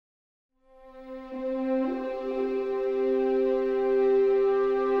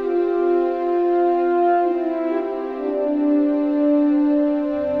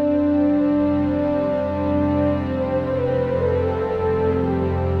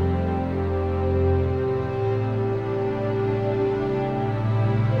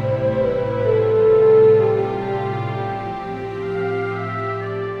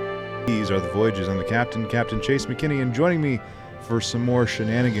These are the voyages. I'm the captain, Captain Chase McKinney, and joining me for some more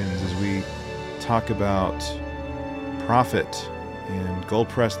shenanigans as we talk about profit and gold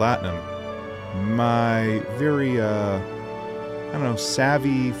press latinum. My very,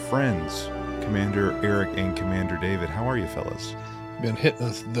 savvy friends, Commander Eric and Commander David. How are you, fellas? Been hitting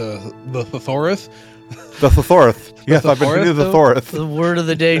the thesaurus. The thesaurus. Yes, I've been hitting the thesaurus. The word of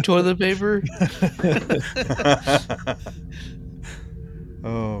the day, toilet paper.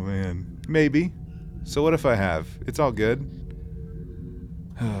 Oh, man. Maybe. So what if I have? It's all good.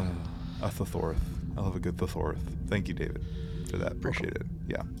 A thesaurus. I love a good thesaurus. Thank you, David, for that. Appreciate it.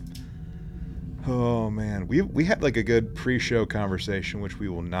 Yeah. Oh, man. We had like a good pre-show conversation, which we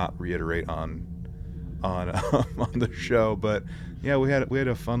will not reiterate on the show, but yeah, we had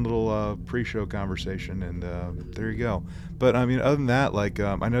a fun little pre-show conversation, and there you go. But I mean, other than that, like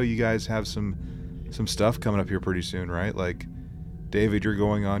I know you guys have some stuff coming up here pretty soon, right? Like David, you're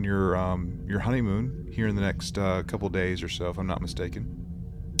going on your honeymoon here in the next couple days or so, if I'm not mistaken.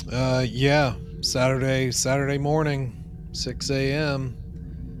 Yeah, Saturday morning, 6 a.m.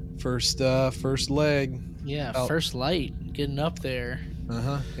 First leg. Yeah, first light, getting up there.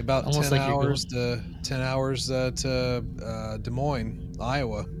 About Almost 10 like hours to Des Moines,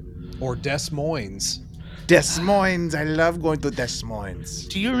 Iowa, or Des Moines. Des Moines, I love going to Des Moines.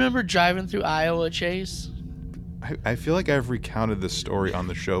 Do you remember driving through Iowa, Chase? I feel like I've recounted this story on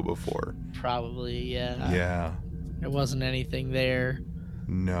the show before. Probably, yeah. Yeah. There wasn't anything there.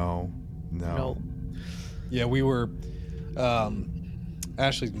 No. Yeah, we were.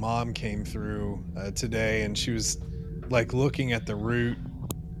 Ashley's mom came through today, and she was like looking at the route,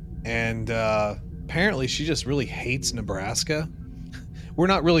 and apparently she just really hates Nebraska. We're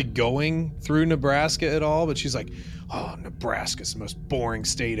not really going through Nebraska at all, but she's like, oh, Nebraska's the most boring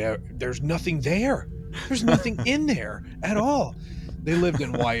state out. There's nothing there. There's nothing in there at all. They lived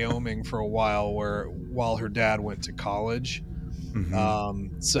in Wyoming for a while while her dad went to college.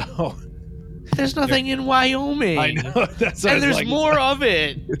 Mm-hmm. So there's nothing in Wyoming. I know. That's and there's more of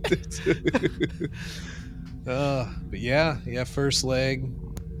it. But yeah, first leg,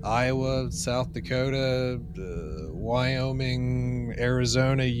 Iowa, South Dakota, Wyoming,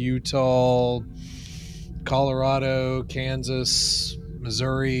 Arizona, Utah, Colorado, Kansas,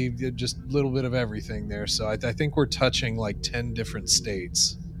 Missouri, just a little bit of everything there. So I think we're touching like 10 different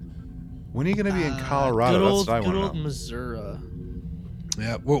states. When are you going to be in Colorado? That's what I want to know. Good old Missouri.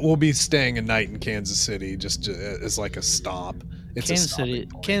 Yeah, we'll be staying a night in Kansas City just as like a stop. Kansas City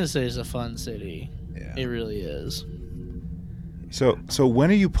is a fun city. Yeah. It really is. So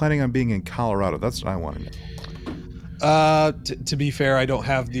when are you planning on being in Colorado? That's what I want to know. To be fair, I don't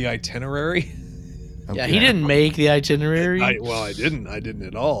have the itinerary. Okay. Yeah, he didn't make the itinerary. I didn't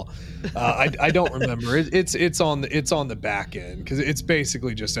at all. I don't remember. It's on the back end because it's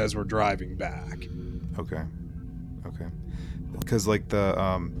basically just as we're driving back. Okay. Because like the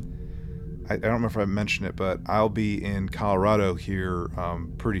I don't remember if I mentioned it, but I'll be in Colorado here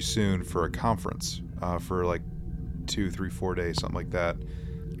pretty soon for a conference for like 2, 3, 4 days, something like that.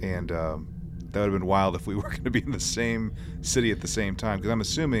 And that would have been wild if we were going to be in the same city at the same time. Because I'm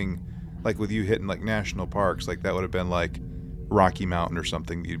assuming, like with you hitting like national parks, like that would have been like Rocky Mountain or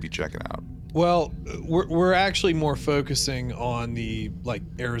something that you'd be checking out. Well, we're actually more focusing on the like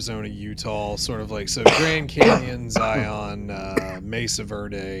Arizona, Utah, sort of like so Grand Canyon, Zion, Mesa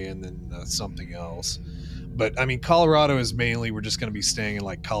Verde, and then something else. But I mean, Colorado is mainly we're just going to be staying in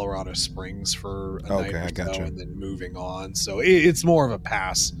like Colorado Springs for a night or so, and then moving on. So it's more of a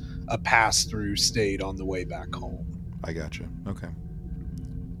pass through state on the way back home. I gotcha. Okay.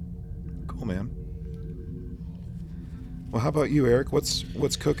 Cool, man. Well, how about you, Eric? What's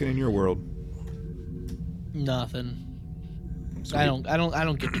cooking in your world? Nothing. I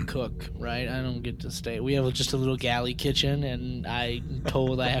don't get to cook, right? I don't get to stay. We have just a little galley kitchen, and I'm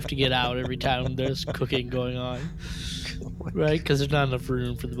told I have to get out every time there's cooking going on, right? Because there's not enough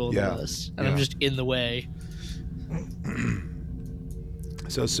room for the both of us, and I'm just in the way.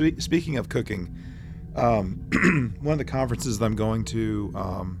 So speaking of cooking, one of the conferences that I'm going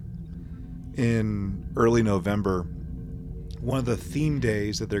to in early November, one of the theme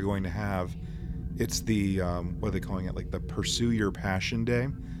days that they're going to have, it's the what are they calling it, like the Pursue Your Passion Day.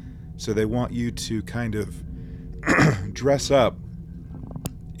 So they want you to kind of dress up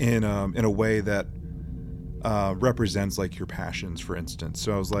in a way that represents like your passions, for instance.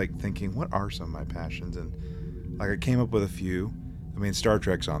 So I was like thinking, what are some of my passions? And like I came up with a few. I mean, Star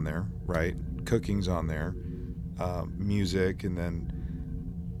Trek's on there, right? Cooking's on there, music, and then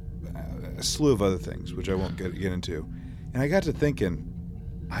a slew of other things, which I won't get into. And I got to thinking,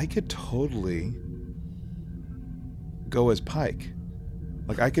 I could totally go as Pike.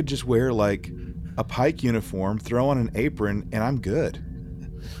 Like, I could just wear like a pike uniform, throw on an apron, and I'm good.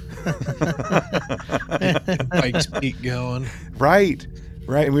 Pike's Peak going. Right.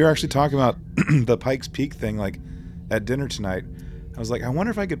 And we were actually talking about the Pikes Peak thing, like at dinner tonight. I was like, I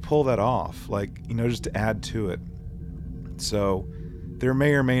wonder if I could pull that off, like, just to add to it. So there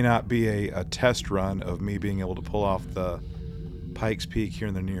may or may not be a test run of me being able to pull off the Pikes Peak here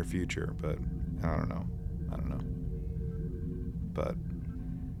in the near future, but I don't know. But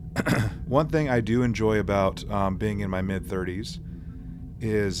one thing I do enjoy about being in my mid-30s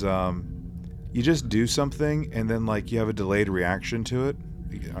is you just do something and then like you have a delayed reaction to it.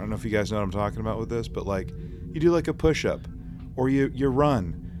 I don't know if you guys know what I'm talking about with this, but like you do like a push-up, or you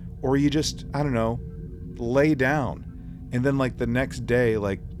run, or you just, I don't know, lay down, and then like the next day,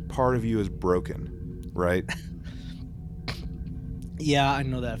 like part of you is broken, right? Yeah, I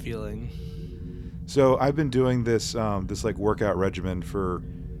know that feeling. So I've been doing this this like workout regimen for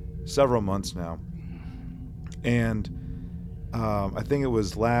several months now, and I think it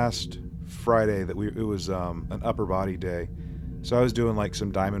was last Friday that it was an upper body day. So I was doing like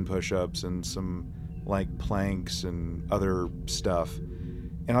some diamond push-ups and some like planks and other stuff,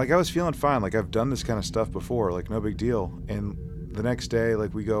 and like I was feeling fine. Like I've done this kind of stuff before, like no big deal. And the next day,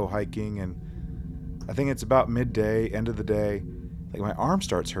 like we go hiking, and I think it's about midday, end of the day, like my arm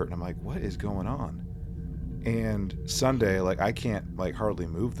starts hurting. I'm like, what is going on? And Sunday, like I can't like hardly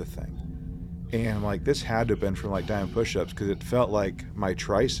move the thing. And I'm like, this had to have been from like diamond push-ups, because it felt like my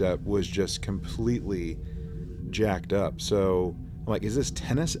tricep was just completely jacked up. So I'm like, is this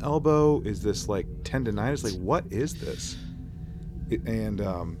tennis elbow? Is this like tendonitis? Like, what is this? And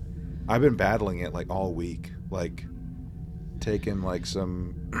I've been battling it like all week, like taking like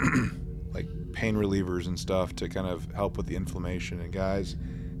some like pain relievers and stuff to kind of help with the inflammation. And guys,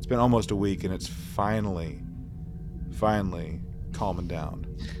 it's been almost a week, and it's finally calming down.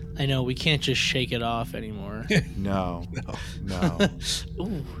 I know, we can't just shake it off anymore. No.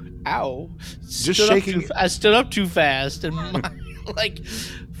 Ooh, ow. Just shaking. I stood up too fast, and my like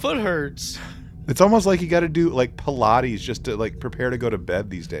foot hurts. It's almost like you got to do like Pilates just to like prepare to go to bed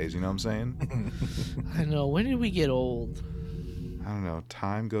these days. You know what I'm saying? I know. When did we get old? I don't know.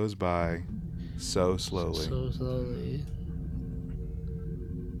 Time goes by so slowly. So slowly.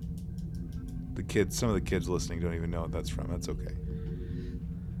 Some of the kids listening don't even know what that's from. That's okay.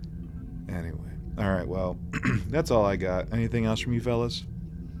 Anyway. All right. Well, that's all I got. Anything else from you fellas?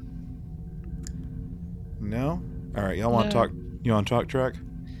 No? All right. Y'all want to talk? You want to talk track?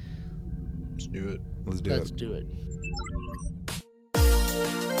 Let's do it. Let's do it.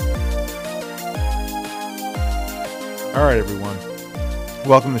 All right, everyone.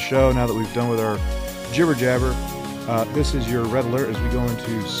 Welcome to the show. Now that we've done with our jibber jabber, this is your red alert as we go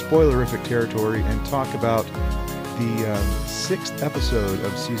into spoilerific territory and talk about the sixth episode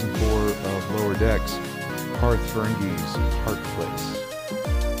of season 4 of Lower Decks, Parth Ferengi's Heart Place.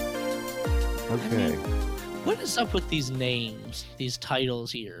 Okay. I mean, what is up with these names, these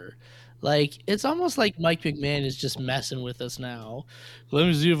titles here? Like, it's almost like Mike McMahon is just messing with us now. Let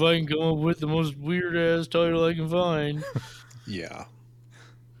me see if I can come up with the most weird-ass title I can find. Yeah.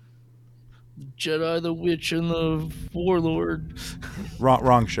 Jedi, the Witch, and the Warlord.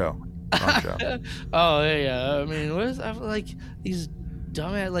 Wrong show. Oh, yeah. I mean, what is that? Like, these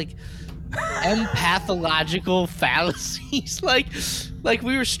dumbass, like, empathological fallacies. Like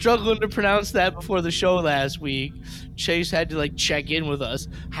we were struggling to pronounce that before the show last week. Chase had to like check in with us.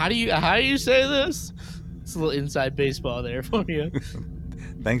 How do you say this? It's a little inside baseball there for you.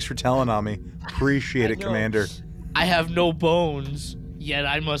 Thanks for telling on me. Appreciate it, Commander. I have no bones, yet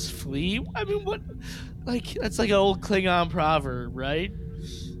I must flee. I mean, what? Like, that's like an old Klingon proverb, right?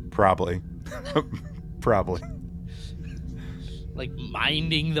 Probably. Like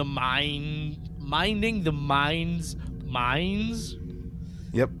minding the mind's minds.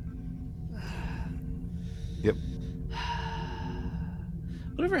 Yep.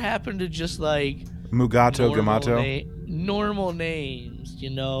 Whatever happened to just like Mugato Gamato? Normal names, you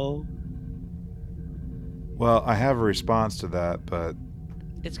know? Well, I have a response to that, but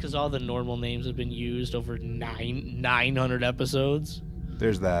it's because all the normal names have been used over 900 episodes.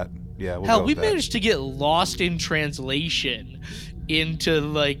 There's that. Yeah. Hell, we managed to get lost in translation into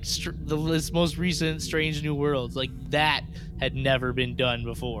like this most recent Strange New Worlds. Like that had never been done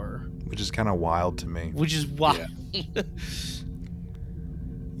before. Which is kind of wild to me. Which is wild.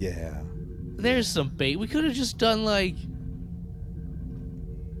 Yeah. There's some bait. We could have just done like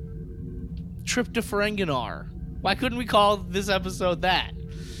Trip to Ferenginar. Why couldn't we call this episode that?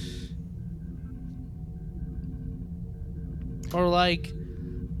 Or like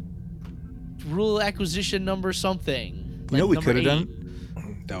Rule Acquisition number something. You know what we could have done?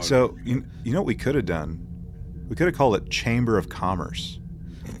 So you know what we could have done? We could have called it Chamber of Commerce.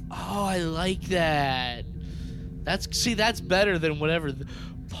 Oh, I like that. That's better than whatever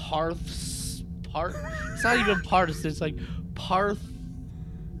Parth. It's not even Parth. It's like Parth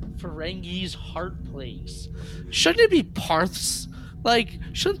Ferengi's Heart Place. Shouldn't it be Parth's? Like,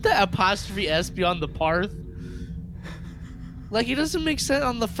 shouldn't the apostrophe S be on the Parth? Like, it doesn't make sense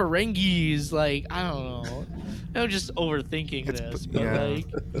on the Ferengis. Like, I don't know. I'm just overthinking this, but like,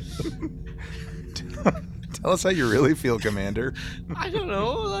 tell us how you really feel, Commander. I don't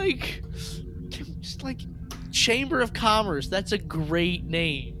know. Like, just like Chamber of Commerce. That's a great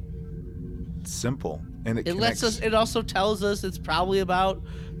name. It's simple, and it lets us. It also tells us it's probably about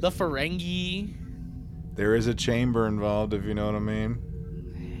the Ferengi. There is a chamber involved, if you know what I mean.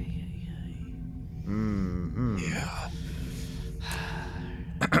 Mm-hmm. Yeah.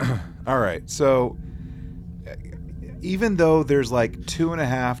 All right, so even though there's like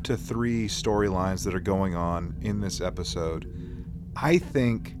 2.5 to 3 storylines that are going on in this episode, I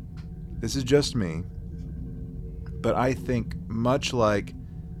think, this is just me, but I think much like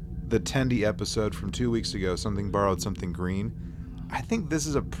the Tendi episode from 2 weeks ago, Something Borrowed, Something Green, I think this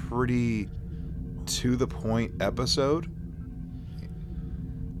is a pretty to the point episode.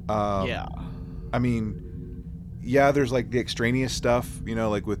 Yeah. I mean, yeah, there's like the extraneous stuff, you know,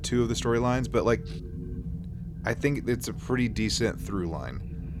 like with 2 of the storylines, but like, I think it's a pretty decent through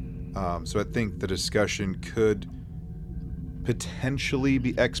line. So I think the discussion could potentially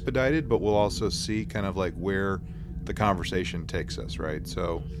be expedited, but we'll also see kind of like where the conversation takes us, right?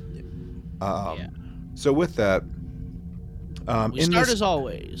 So, so with that, we start as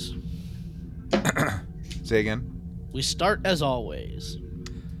always. Say again. We start as always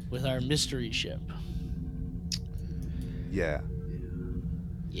with our mystery ship. Yeah.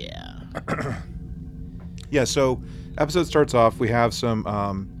 Yeah. Yeah, so episode starts off, we have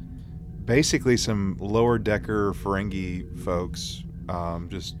some basically some lower decker Ferengi folks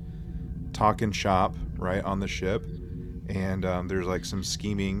just talking shop right on the ship, and there's like some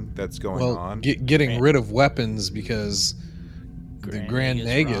scheming that's going on. Getting rid of weapons because the Grand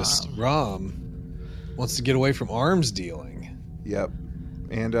Nagus Rom wants to get away from arms dealing. Yep.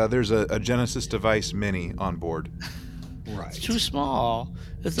 And there's a Genesis device mini on board. Right. It's too small.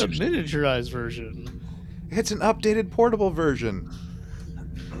 It's a miniaturized version. It's an updated portable version.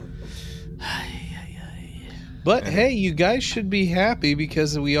 But hey, you guys should be happy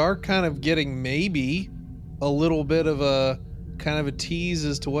because we are kind of getting maybe a little bit of a kind of a tease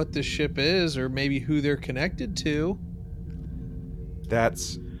as to what this ship is, or maybe who they're connected to.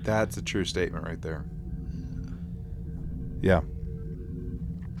 That's a true statement right there. Yeah.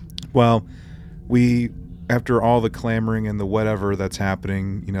 Well, after all the clamoring and the whatever that's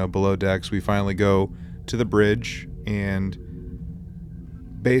happening, you know, below decks, we finally go to the bridge, and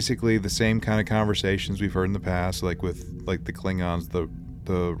basically the same kind of conversations we've heard in the past, like with like the Klingons, the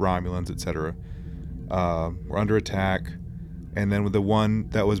Romulans, etc. We're under attack, and then with the one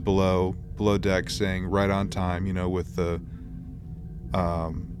that was below deck saying right on time, you know, with the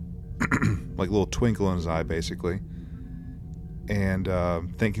like little twinkle in his eye, basically, and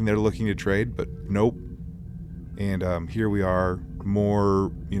thinking they're looking to trade, but nope. And here we are,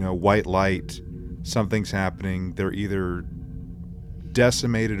 more, you know, white light. Something's happening. They're either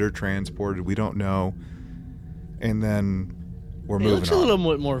decimated or transported. We don't know. And then we're moving on. It looks a little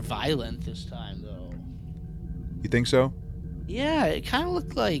more violent this time, though. You think so? Yeah, it kind of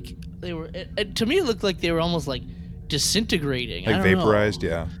looked like they were. To me, it looked like they were almost like disintegrating. Like vaporized,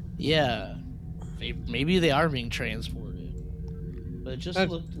 yeah. Yeah. Maybe they are being transported. But it just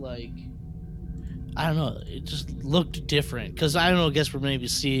looked like, I don't know, it just looked different. Because I don't know, I guess we're maybe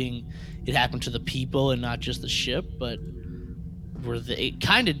seeing it happen to the people and not just the ship, but it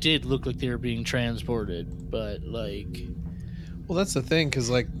kind of did look like they were being transported, but like... Well, that's the thing,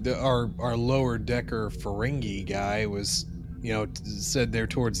 because like our lower decker Ferengi guy was, you know, said there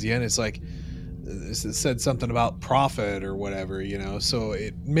towards the end, it's like, it said something about profit or whatever, you know, so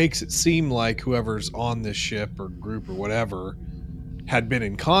it makes it seem like whoever's on this ship or group or whatever had been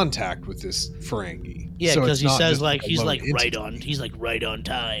in contact with this Ferengi. Yeah, because so he says like he's like right on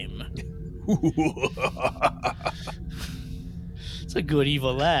time. It's a good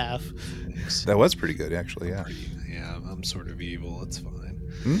evil laugh. That was pretty good, actually. Yeah. Yeah, I'm sort of evil. It's fine.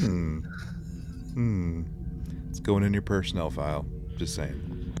 It's going in your personnel file. Just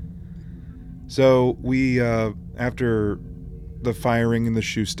saying. So we, after the firing and the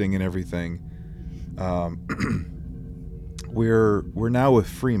shooting and everything, we're now with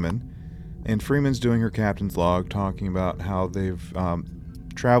Freeman, and Freeman's doing her captain's log, talking about how they've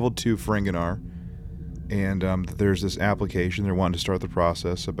traveled to Ferenginar, and there's this application. They're wanting to start the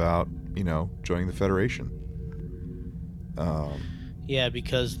process about, joining the Federation. Yeah,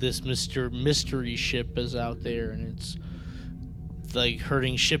 because this mystery ship is out there, and it's like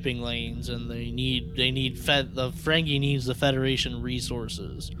hurting shipping lanes, and the Ferengi needs the Federation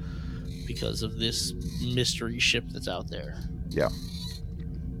resources because of this mystery ship that's out there. Yeah.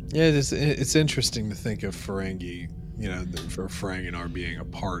 Yeah, it's interesting to think of Ferengi, for Ferenginar being a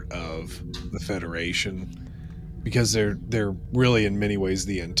part of the Federation, because they're really in many ways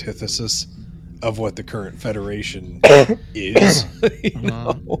the antithesis of what the current Federation is.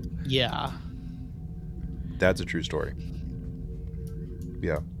 Yeah. That's a true story.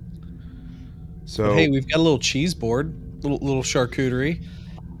 Yeah. So But hey, we've got a little cheese board, little charcuterie,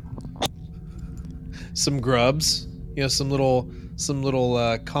 some grubs, some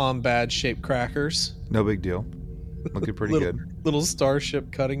little combat shaped crackers. no big deal. Looking pretty good. Little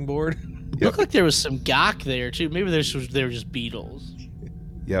starship cutting board. Yep. Looked like there was some gok there too. Maybe they were just beetles.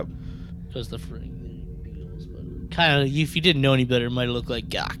 Yep. Because the Ferengi beetles, but kind of, if you didn't know any better, it might have looked like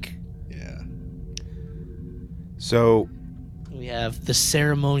gok. Yeah. So we have the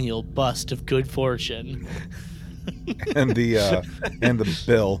ceremonial bust of good fortune. and the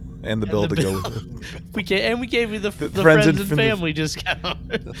bill to go with it. We gave you the friends and family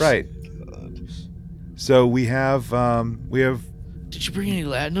discount. Right. God. So we have Did you bring any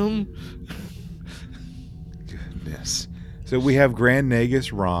latinum? Goodness. So we have Grand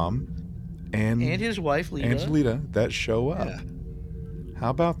Nagus Rom and his wife Lita. Angelita that show up. Yeah. How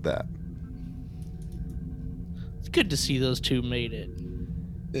about that? It's good to see those two made it.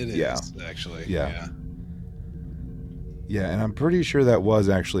 It is, Yeah. actually. Yeah. Yeah, and I'm pretty sure that was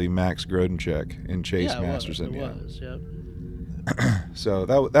actually Max Grodenchek in Chase Masterson. It was, yep. So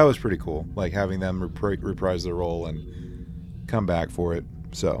that was pretty cool, like having them reprise their role and come back for it.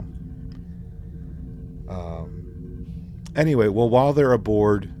 So anyway, well, while they're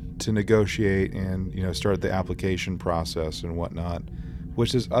aboard to negotiate and start the application process and whatnot,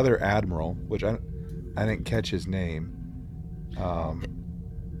 which this other admiral, which I didn't catch his name.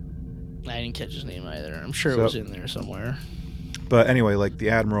 I didn't catch his name either. I'm sure it was in there somewhere. But anyway, like the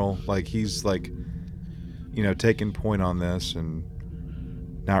admiral, like he's like, taking point on this and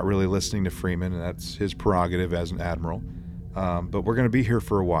not really listening to Freeman, and that's his prerogative as an admiral. But we're going to be here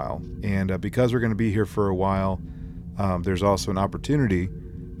for a while, and because we're going to be here for a while, there's also an opportunity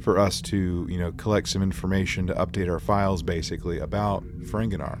for us to, collect some information to update our files, basically, about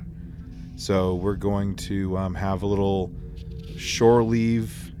Ferenginar. So we're going to have a little shore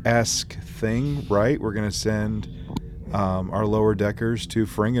leave-esque thing, right? We're going to send our lower deckers to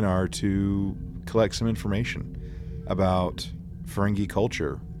Ferenginar to collect some information about Ferengi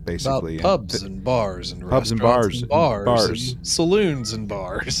culture, basically. About pubs and bars and pubs and bars, bars. and saloons and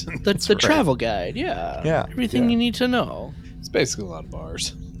bars. That's the travel guide, yeah. Yeah. Everything you need to know. It's basically a lot of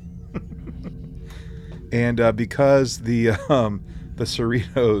bars. And because the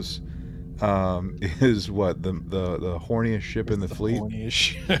Cerritos is what the horniest ship in the fleet. Horniest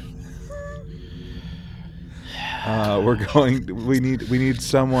ship. We need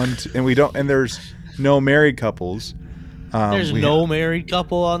someone to, and we don't, and there's no married couples. There's no married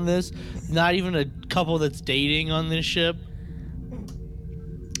couple on this. Not even a couple that's dating on this ship.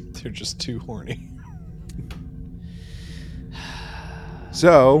 They're just too horny.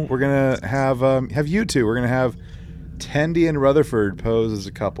 So we're gonna have you two. We're gonna have Tendi and Rutherford pose as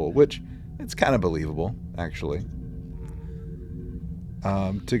a couple, which it's kind of believable, actually.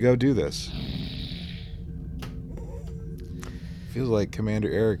 To go do this. Feels like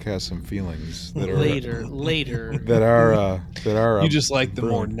Commander Eric has some feelings that are later. that are. You just like the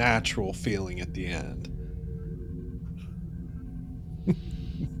more natural feeling at the end.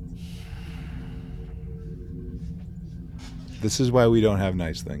 This is why we don't have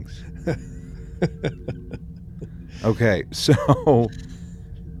nice things. Okay, so,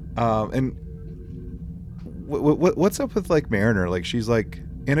 and what's up with like Mariner? Like she's like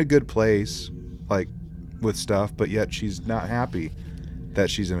in a good place, like with stuff, but yet she's not happy that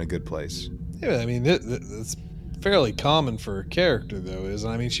she's in a good place. Yeah, I mean that's fairly common for a character, though.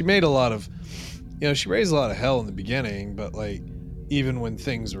 I mean, she made a lot of, she raised a lot of hell in the beginning, but like even when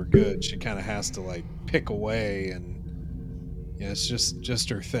things were good, she kind of has to like pick away and. It's just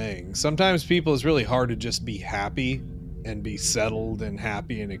her thing. Sometimes it's really hard to just be happy and be settled and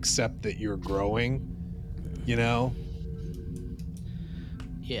happy and accept that you're growing, Yeah.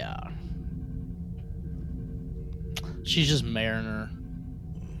 She's just Mariner.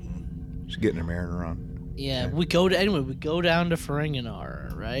 She's getting her Mariner on. Yeah, we go down to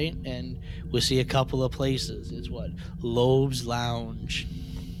Ferenginar, right? And we see a couple of places. It's what? Loeb's Lounge.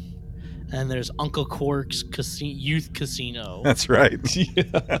 And there's Uncle Quark's youth casino. That's right. Yeah.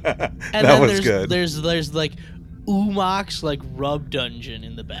 And that then was good. There's like Umok's like rub dungeon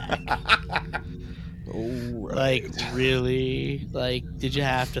in the back. Oh, right. Like, really? Like, did you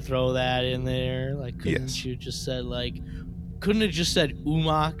have to throw that in there? Like, couldn't Yes. you just said like, couldn't it just said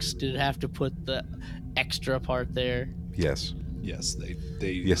Umok's? Did it have to put the extra part there? Yes. Yes, they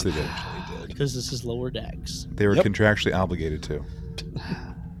Yes, they did. unfortunately did. Because this is Lower Decks. They were Yep. contractually obligated to.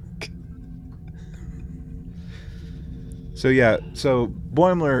 So yeah, so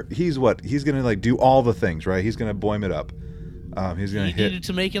Boimler, he's gonna like do all the things, right? He's gonna boim it up. He's gonna He hit. needed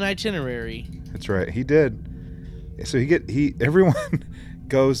to make an itinerary. That's right, he did. So everyone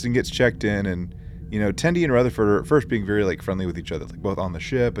goes and gets checked in, and Tendi and Rutherford are at first being very like friendly with each other, like both on the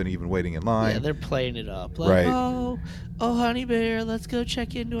ship and even waiting in line. Yeah, they're playing it up. Like, Right. oh, honey bear, let's go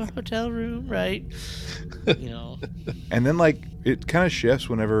check into our hotel room, right? And then like it kind of shifts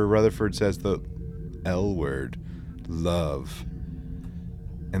whenever Rutherford says the L word, love.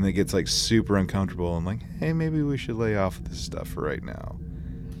 And it gets like super uncomfortable and like, hey, maybe we should lay off this stuff for right now.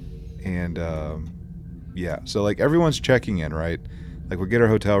 And yeah, so like everyone's checking in, right? Like we get our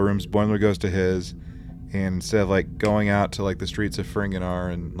hotel rooms, Boimler goes to his, and instead of like going out to like the streets of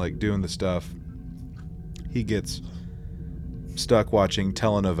Ferengi and like doing the stuff, he gets stuck watching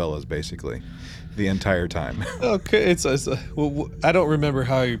telenovelas basically the entire time. Okay, well, I don't remember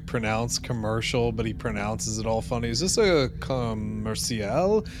how he pronounced commercial, but he pronounces it all funny. Is this a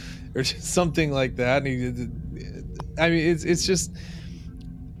commercial or just something like that? And I mean, it's just.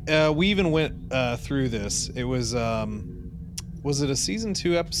 We even went through this. It was it a season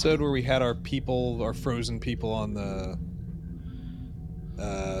 2 episode where we had our frozen people on the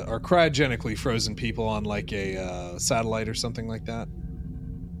our cryogenically frozen people on like a satellite or something like that?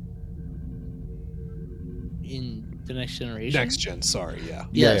 In the Next Generation. Next Gen, sorry, yeah.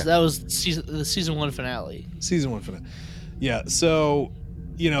 Yes, that was the season 1 finale. Season 1 finale. Yeah, so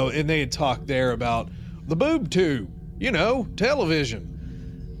and they had talked there about the boob tube, television.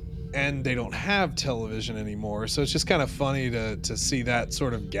 And they don't have television anymore, so it's just kind of funny to see that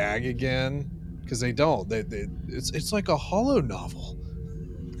sort of gag again, because they don't. It's like a hollow novel.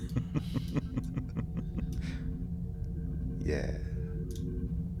 Yeah.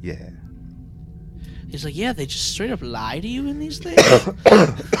 He's like, yeah, they just straight up lie to you in these things.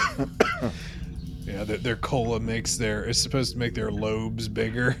 Yeah, their cola is supposed to make their lobes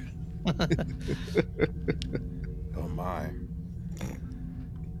bigger. Oh my.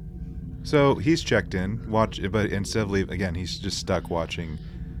 So he's checked in, but instead of leaving again, he's just stuck watching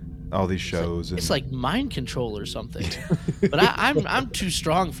all these shows. It's like mind control or something. But I'm too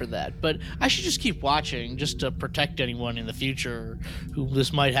strong for that. But I should just keep watching just to protect anyone in the future who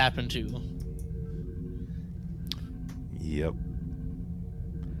this might happen to. Yep.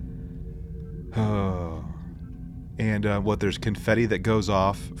 And there's confetti that goes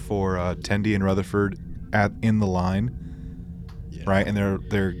off for Tendi and Rutherford in the line. Yeah. Right, and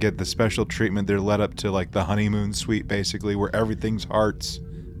they get the special treatment. They're led up to like the honeymoon suite, basically, where everything's hearts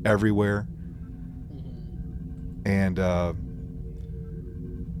everywhere. And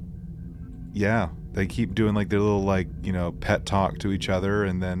yeah, they keep doing like their little like pet talk to each other,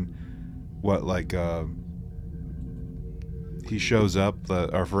 and then he shows up.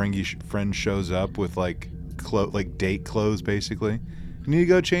 Our Ferengi friend shows up with like date clothes, basically. You need to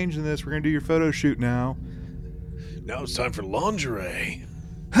go change in this. We're gonna do your photo shoot now. Now it's time for lingerie.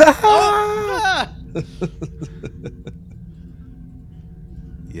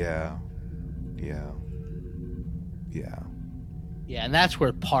 Yeah. Yeah, and that's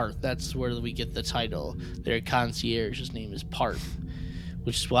where Parth. That's where we get the title. Their concierge. His name is Parth,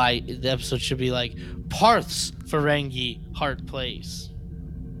 which is why the episode should be like Parth's Ferengi Heart Place.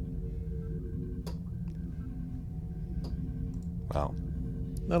 Wow.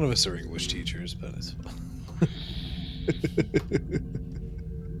 None of us are English teachers, but it's fun.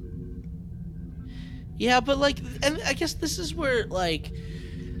 Yeah, but and I guess this is where I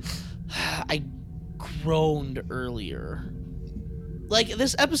groaned earlier.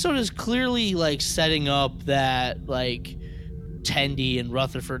 This episode is clearly setting up that Tendi and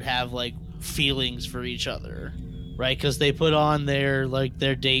Rutherford have feelings for each other, right? Because they put on their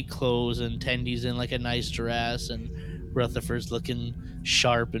date clothes, and Tendi's in a nice dress, and Rutherford's looking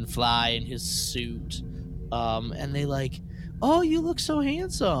sharp and fly in his suit. And they oh, you look so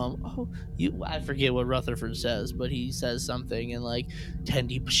handsome. Oh, I forget what Rutherford says, but he says something, and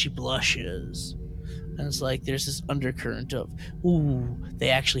Tendi, she blushes. And it's there's this undercurrent of, ooh,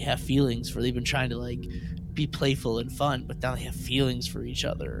 they actually have feelings they've been trying to be playful and fun, but now they have feelings for each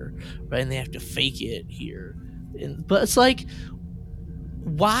other, right? And they have to fake it here. But it's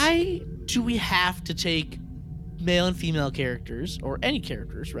why do we have to take male and female characters, or any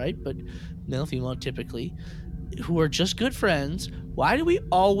characters, right? But male and female typically, who are just good friends, why do we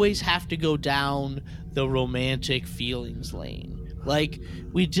always have to go down the romantic feelings lane? Like,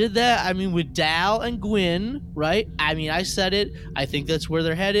 we did that, I mean, with Dal and Gwyn, right? I mean, I said it. I think that's where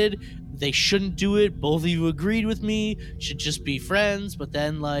they're headed. They shouldn't do it. Both of you agreed with me. Should just be friends. But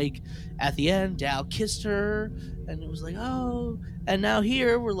then, like, at the end, Dal kissed her, and it was like, oh. And now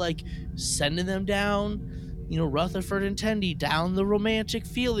here, we're, like, sending them down, you know, Rutherford and Tendi down the romantic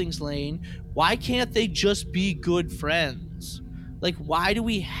feelings lane. Why can't they just be good friends? Like, why do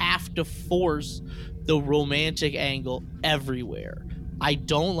we have to force the romantic angle everywhere? I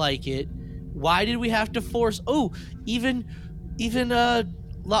don't like it. Why did we have to force? Oh, even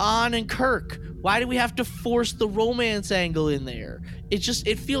La'an and Kirk. Why do we have to force the romance angle in there?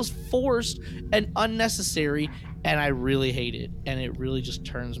 It feels forced and unnecessary, and I really hate it, and it really just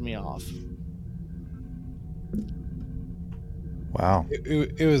turns me off. Wow.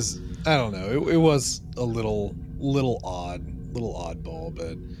 It was, I don't know. It was a little oddball,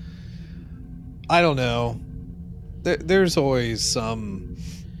 but I don't know. There's always some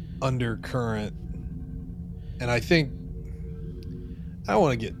undercurrent, and I think I don't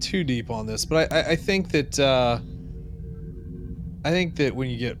want to get too deep on this, but I think that when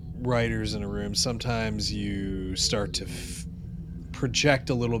you get writers in a room, sometimes you start to project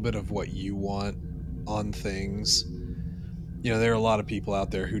a little bit of what you want on things. You know, there are a lot of people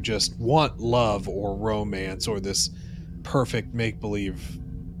out there who just want love or romance or this perfect make-believe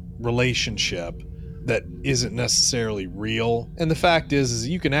relationship that isn't necessarily real. And the fact is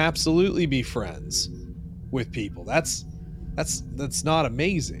you can absolutely be friends with people. That's not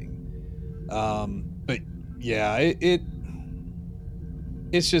amazing. But yeah,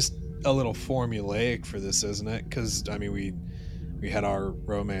 it's just a little formulaic for this, isn't it? Because I mean, we had our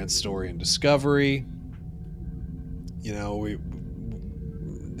romance story in Discovery. You know,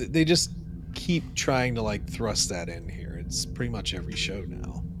 they just keep trying to like thrust that in here. It's pretty much every show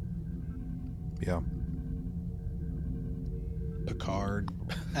now. Yeah. Picard.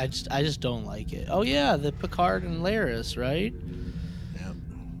 I just don't like it. Oh yeah, the Picard and Laris, right? Yeah.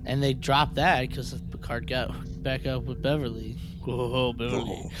 And they dropped that because Picard got back up with Beverly. Whoa,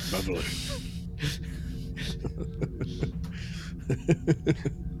 Beverly. Oh, Beverly.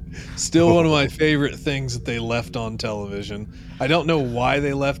 Still one of my favorite things that they left on television. I don't know why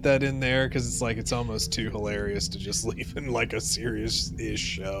they left that in there, because it's like it's almost too hilarious to just leave in like a serious-ish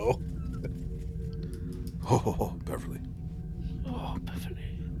show. Oh, Beverly. Oh,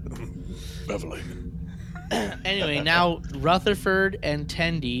 Beverly. Beverly. Anyway, now Rutherford and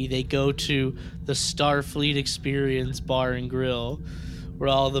Tendi, they go to the Starfleet Experience Bar and Grill, where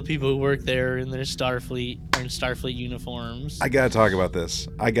all the people who work there in their Starfleet uniforms. I gotta talk about this.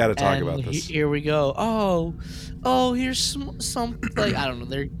 Here we go. Oh, here's some like, I don't know.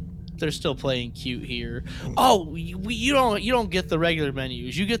 They're still playing cute here. Oh, you don't get the regular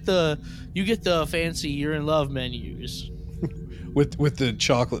menus. You get the fancy You're in Love menus. With the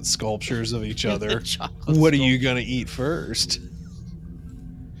chocolate sculptures of each other. What are you gonna eat first?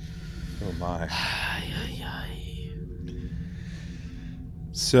 Oh my.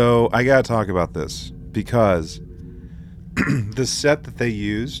 So I gotta talk about this because the set that they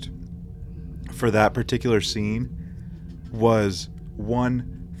used for that particular scene was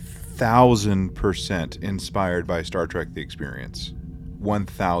 1000% inspired by Star Trek The Experience.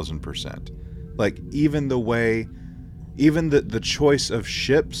 1000%. Like, even the way, even the choice of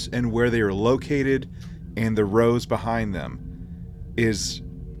ships and where they are located and the rows behind them is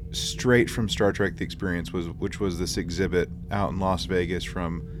straight from Star Trek The Experience, which was this exhibit out in Las Vegas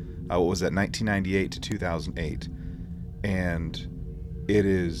from, what was that, 1998 to 2008. And it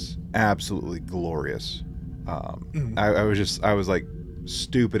is absolutely glorious. I was like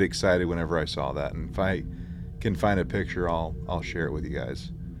stupid excited whenever I saw that. And if I can find a picture, I'll share it with you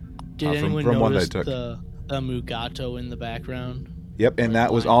guys. Did anyone from one notice that I took. the Mugato in the background? Yep, and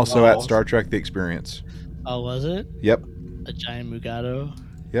that was also at Star Trek The Experience. Oh, was it? Yep. A giant Mugato?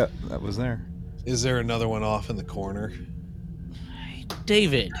 Yep, that was there. Is there another one off in the corner?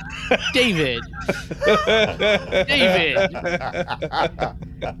 David. David.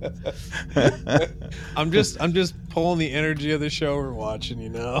 I'm just pulling the energy of the show we're watching, you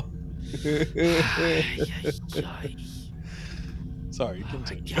know. Sorry,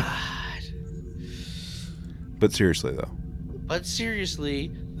 continue. Oh God. But seriously though.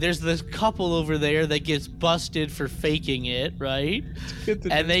 There's this couple over there that gets busted for faking it, right?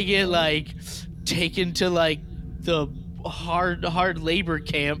 And they get like taken to like the hard labor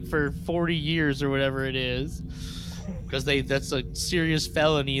camp for 40 years or whatever it is. because that's a serious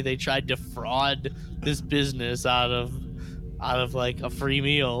felony. They tried to fraud this business out of like a free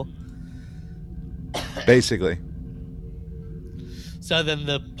meal. Basically. So then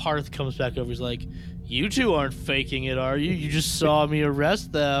the Parth comes back over. He's like, "You two aren't faking it, are you? You just saw me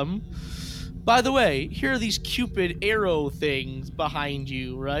arrest them. By the way, here are these Cupid arrow things behind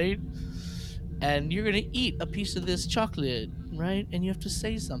you, right? And you're gonna eat a piece of this chocolate, right? And you have to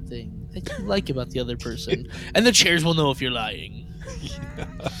say something that you like about the other person, and the chairs will know if you're lying.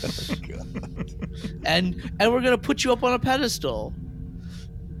 Oh, God. And we're gonna put you up on a pedestal."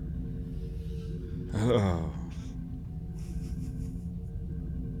 Oh.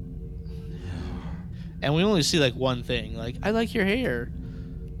 And we only see like one thing. Like, I like your hair.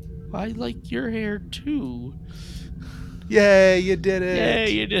 I like your hair too. Yay, you did it!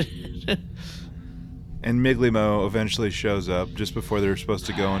 Yay, you did it. And Miglimo eventually shows up just before they're supposed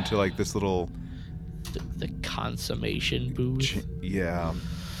to go into like this little The consummation booth. yeah.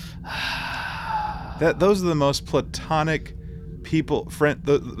 Those are the most platonic people,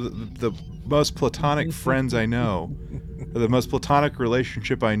 the most platonic friends I know, or the most platonic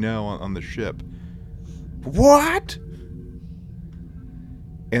relationship I know on the ship. What?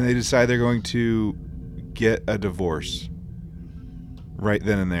 And they decide they're going to get a divorce right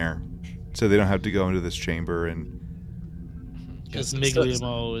then and there, so they don't have to go into this chamber and. Because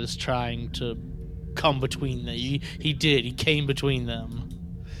Miglimo is trying to come between them. He did. He came between them.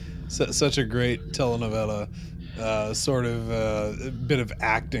 Such a great telenovela, sort of bit of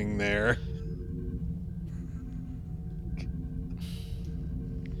acting there.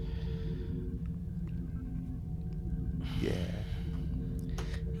 Yeah.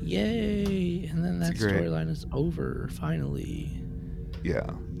 Yay! And then that It's great. storyline is over finally. Yeah,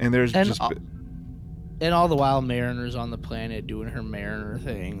 and there's And just. And all the while, Mariner's on the planet doing her Mariner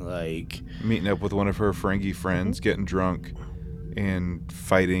thing, like Meeting up with one of her Ferengi friends, getting drunk, and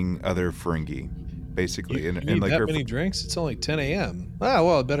fighting other Ferengi, basically. You and need like that her many drinks? It's only 10 a.m. Ah,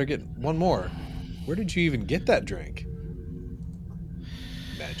 well, I better get one more. Where did you even get that drink?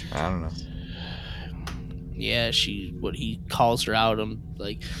 Magic. I don't know. yeah, what he calls her out on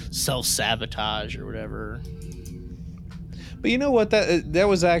like self-sabotage or whatever. But you know what? That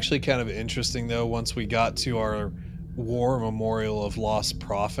was actually kind of interesting, though. Once we got to our war memorial of lost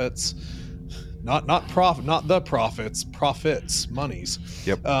profits, not the profits, profits, monies.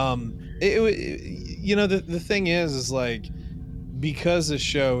 Yep. You know, the thing is like, because the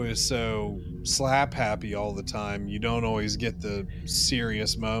show is so slap happy all the time, you don't always get the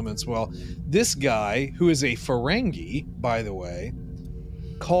serious moments. Well, this guy, who is a Ferengi, by the way,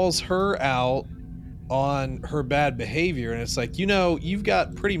 calls her out on her bad behavior, and it's like, you know, you've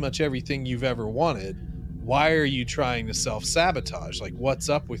got pretty much everything you've ever wanted. Why are you trying to self-sabotage? Like, what's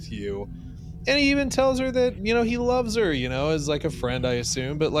up with you? And he even tells her that, you know, he loves her, you know, as like a friend, I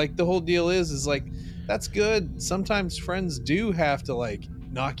assume. But like, the whole deal is like, that's good. Sometimes friends do have to like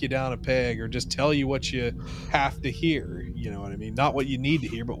knock you down a peg or just tell you what you have to hear. You know what I mean? Not what you need to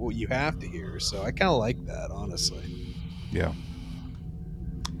hear, but what you have to hear. So I kind of like that, honestly. Yeah.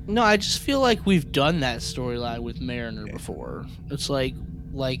 No, I just feel like we've done that storyline with Mariner before. It's like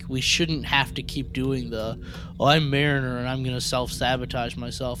we shouldn't have to keep doing I'm Mariner and I'm going to self-sabotage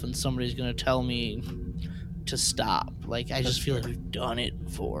myself and somebody's going to tell me to stop. Like, I just feel like we've done it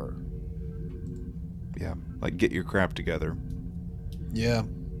before. Yeah. Like, get your crap together. Yeah.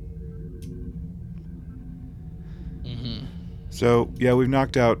 Mm-hmm. So, yeah, we've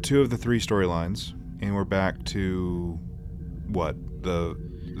knocked out 2 of the 3 storylines, and we're back to what? The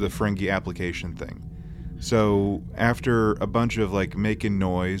Ferengi application thing. So after a bunch of like making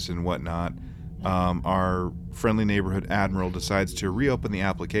noise and whatnot, our friendly neighborhood admiral decides to reopen the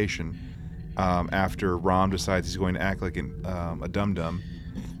application after Rom decides he's going to act like a dum-dum.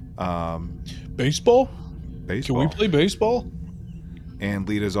 Baseball? Baseball. Can we play baseball? And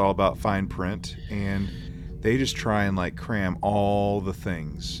Lita's all about fine print, and they just try and like cram all the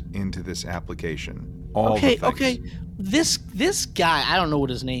things into this application. Okay. This guy, I don't know what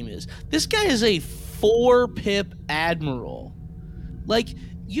his name is. This guy is a 4-pip admiral. Like,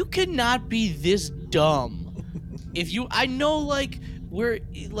 you cannot be this dumb. I know, like, we're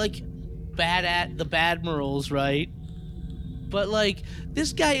like bad at the badmirals, right? But like,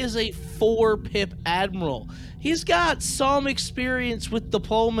 this guy is a 4-pip admiral. He's got some experience with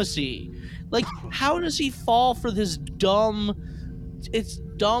diplomacy. Like, how does he fall for this dumb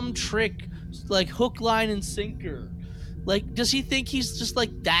trick, like hook, line, and sinker? Like, does he think he's just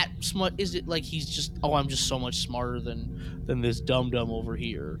like that smart? Is it like he's just, I'm just so much smarter than this dum-dum over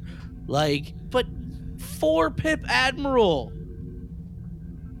here? Like, but 4-pip admiral.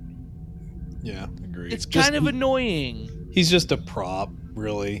 Yeah, agreed. It's kind of annoying. He's just a prop,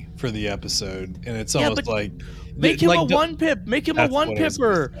 really, for the episode, and it's almost like make him like, a one pip. Make him a that's one what I was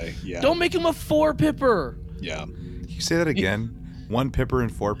gonna pipper. say, yeah. Don't make him a 4 pipper. Yeah. Can you say that again? 1 pipper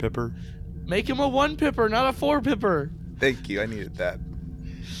and 4 pipper? Make him a 1 pipper, not a 4 pipper. Thank you. I needed that.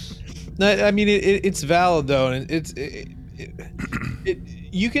 No, I mean it's valid though, and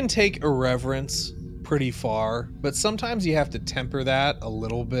you can take irreverence pretty far, but sometimes you have to temper that a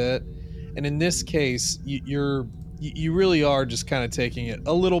little bit. And in this case, you really are just kind of taking it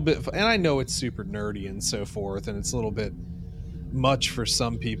a little bit. And I know it's super nerdy and so forth, and it's a little bit much for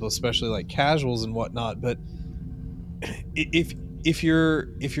some people, especially like casuals and whatnot. But if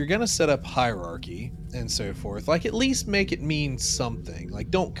you're gonna set up hierarchy and so forth, like at least make it mean something. Like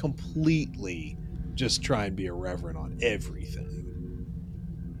don't completely just try and be irreverent on everything.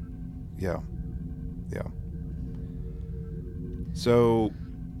 Yeah. So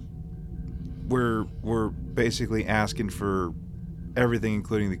we're basically asking for everything,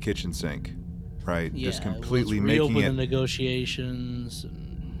 including the kitchen sink, right? Yeah, just completely let's making reopen it the negotiations.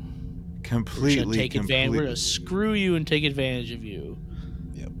 And completely. We're gonna screw you and take advantage of you.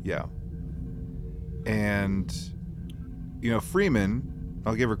 Yep. Yeah. And Freeman,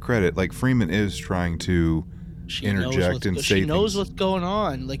 I'll give her credit. Like Freeman is trying to interject and say she knows things. what's going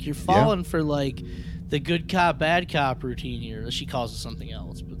on. Like you're falling for like the good cop bad cop routine here. She calls it something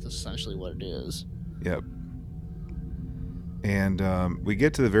else, but that's essentially what it is. Yep. And we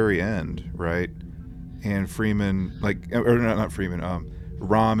get to the very end, right? And Freeman, not Freeman,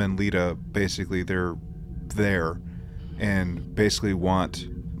 Ram and Lita, basically they're there and basically want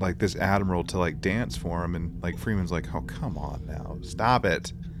like this admiral to like dance for him, and like Freeman's like, oh come on now, stop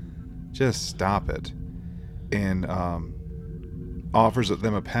it, just stop it, and offers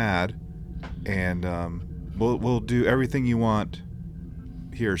them a pad, and we'll do everything you want.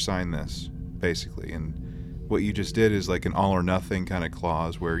 Here, sign this, basically. And what you just did is like an all or nothing kind of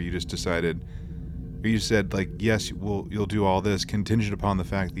clause where you just decided, or you said like, yes, you'll do all this contingent upon the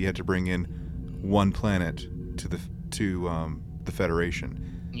fact that you had to bring in one planet to the Federation.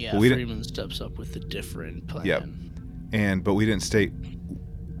 Yeah, Freeman steps up with a different plan. Yep. But we didn't state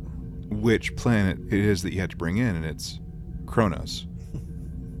which planet it is that you had to bring in, and it's Kronos.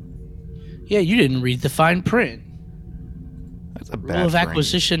 Yeah, you didn't read the fine print. That's a bad Rule of Ferengi.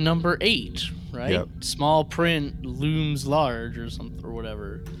 acquisition number 8, right? Yep. Small print looms large or something or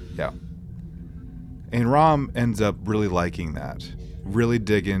whatever. Yeah. And Ram ends up really liking that, really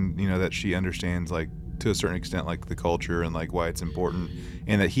digging, that she understands like to a certain extent like the culture and like why it's important,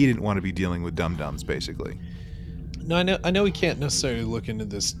 and that he didn't want to be dealing with dum-dums basically. No, I know we can't necessarily look into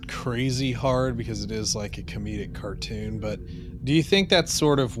this crazy hard because it is like a comedic cartoon, but do you think that's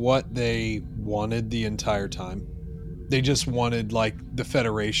sort of what they wanted the entire time? They just wanted like the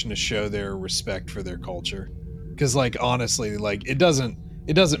Federation to show their respect for their culture? Because like honestly, like it doesn't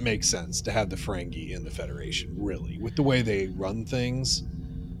make sense to have the Ferengi in the Federation, really, with the way they run things,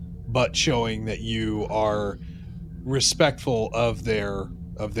 but showing that you are respectful of their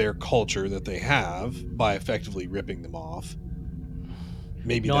culture that they have by effectively ripping them off.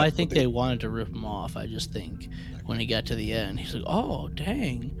 Maybe no, I think they wanted to rip him off. I just think when he got to the end, he's like, "Oh,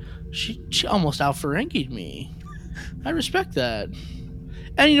 dang, she almost out Ferengi'd me." I respect that.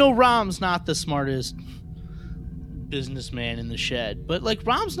 And Ram's not the smartest businessman in the shed, but like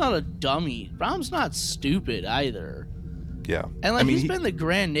Ram's not a dummy. Ram's not stupid either. Yeah. And like he's been the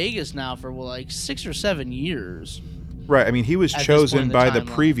Grand Nagus now for 6 or 7 years. Right. I mean, he was chosen by the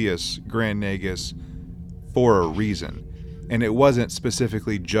timeline. previous Grand Nagus for a reason. And it wasn't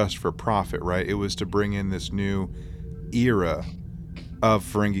specifically just for profit, right? It was to bring in this new era of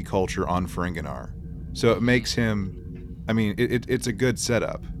Ferengi culture on Ferenginar. So it makes him, I mean, it's a good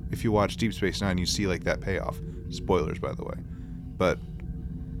setup. If you watch Deep Space Nine, you see like that payoff. Spoilers, by the way. But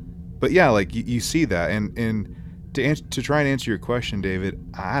yeah, like you see that. And to try and answer your question, David,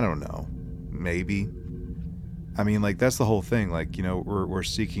 I don't know. Maybe. I mean, like that's the whole thing. Like, we're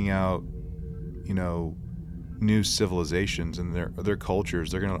seeking out, new civilizations, and their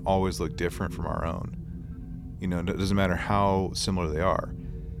cultures. They're going to always look different from our own. It doesn't matter how similar they are,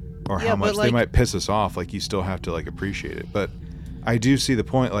 or how much they might piss us off. Like, you still have to like appreciate it. But I do see the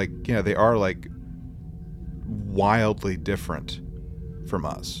point. Like, they are like wildly different from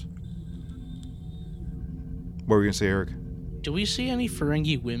us. What were you gonna say, Eric? Do we see any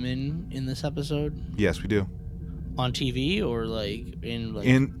Ferengi women in this episode? Yes, we do. On TV or like in like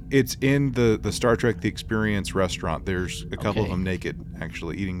It's in the Star Trek The Experience restaurant. There's a couple of Okay. them naked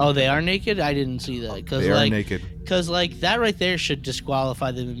actually eating. Oh, they are naked? I didn't see that. They are naked. Because, like, that right there should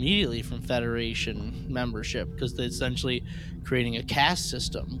disqualify them immediately from Federation membership because they're essentially creating a caste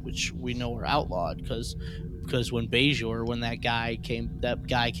system, which we know are outlawed. Because when Bajor, when that guy came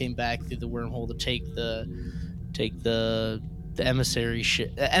back through the wormhole to take the emissary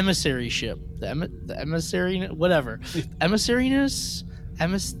ship, the emissary ship. I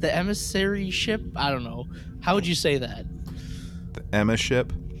don't know. How would you say that? The Emma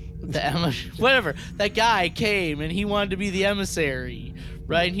ship. Whatever. That guy came and he wanted to be the emissary,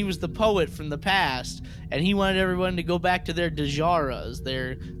 right? And he was the poet from the past, and he wanted everyone to go back to their Dajaras,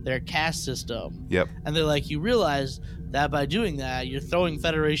 their caste system. Yep. And they're like, you realize that by doing that, you're throwing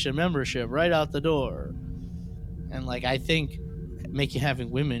Federation membership right out the door. And like, I think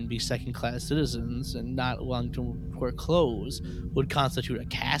having women be second-class citizens and not wanting to wear clothes would constitute a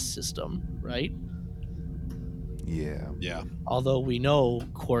caste system, right? Yeah. Yeah. Although we know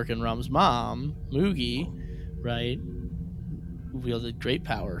Quark and Rum's mom, Moogie, right, wielded great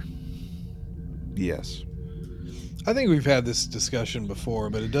power. Yes. I think we've had this discussion before,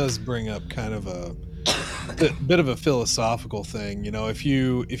 but it does bring up kind of a bit of a philosophical thing. You know, if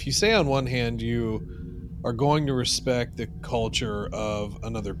you say on one hand you are going to respect the culture of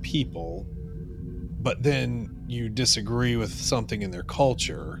another people, but then you disagree with something in their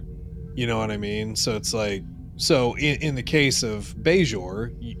culture, you know what I mean? So it's like, so in the case of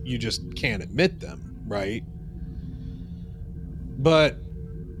Bajor, you just can't admit them, right? But,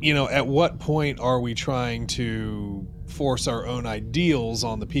 you know, at what point are we trying to force our own ideals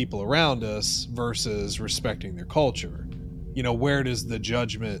on the people around us versus respecting their culture? You know, where does the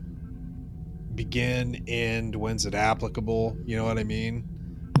judgment begin, end, when's it applicable? You know what I mean?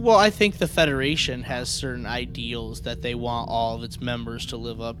 Well, I think the Federation has certain ideals that they want all of its members to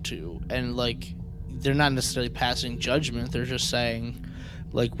live up to. And, like, they're not necessarily passing judgment. They're just saying,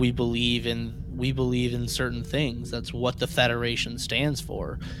 like, we believe in certain things. That's what the Federation stands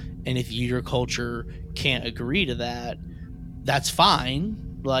for. And if your culture can't agree to that, that's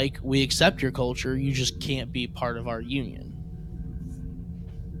fine. Like, we accept your culture. You just can't be part of our union.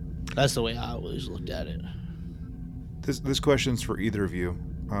 That's the way I always looked at it. This question's for either of you.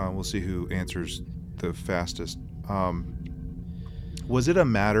 We'll see who answers the fastest. Was it a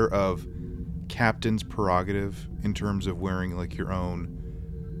matter of captain's prerogative in terms of wearing like your own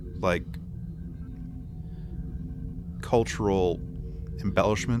like cultural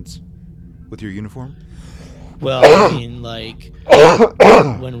embellishments with your uniform? Well, I mean, like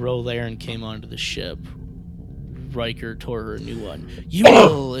when Rolaren came onto the ship, Riker tore her a new one. You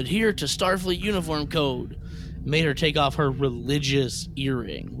will adhere to Starfleet uniform code. Made her take off her religious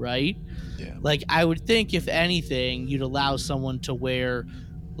earring, right? Yeah. Like, I would think, if anything, you'd allow someone to wear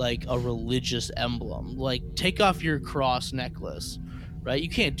like a religious emblem. Like, take off your cross necklace, right? You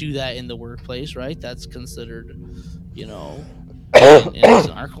can't do that in the workplace, right? That's considered, you know, in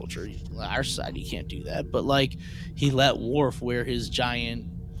our culture, our society, you can't do that. But like, he let Worf wear his giant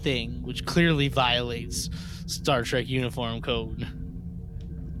thing, which clearly violates Star Trek uniform code.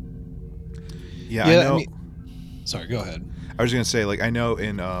 Yeah, I know. Sorry, go ahead. I was going to say, like, I know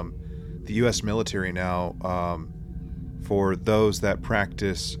in the U.S. military now, for those that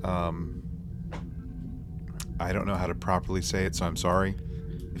practice, I don't know how to properly say it, so I'm sorry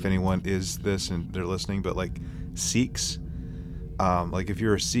if anyone is this and they're listening, but like Sikhs, like if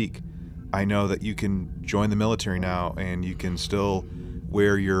you're a Sikh, I know that you can join the military now and you can still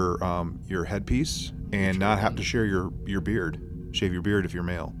wear your headpiece and not have to shave your beard if you're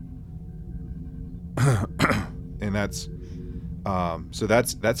male. And that's so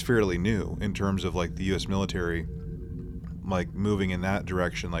that's fairly new in terms of like the U.S. military, like moving in that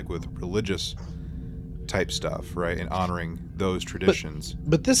direction, like with religious type stuff, right, and honoring those traditions.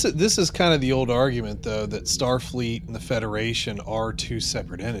 But this is kind of the old argument, though, that Starfleet and the Federation are two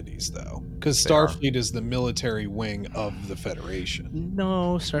separate entities, though, because Starfleet is the military wing of the Federation.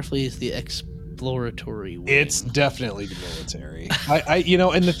 No, Starfleet is the exploratory wing. It's definitely the military. I you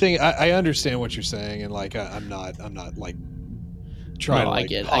know, and the thing, I understand what you're saying, and like I'm not like trying to like I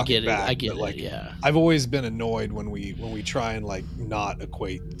get but, like, it. Yeah, I've always been annoyed when we try and like not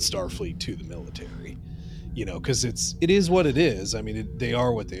equate Starfleet to the military, you know, because it is what it is. I mean, they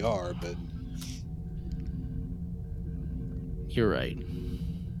are what they are, but you're right.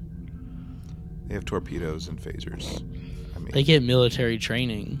 They have torpedoes and phasers. I mean, They get military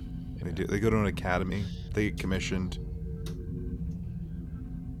training. they do. They go to an academy. They get commissioned.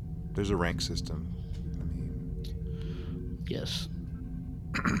 There's a rank system. I mean, Yes.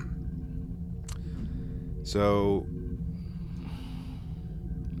 So,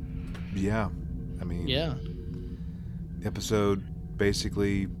 yeah, I mean, Yeah. the episode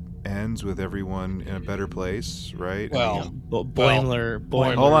basically ends with everyone in a better place, right? Well, Boimler.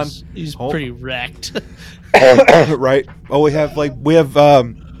 Hold on. He's Hold- pretty wrecked. Right. Oh, we have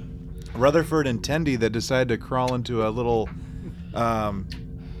Rutherford and Tendi that decided to crawl into a little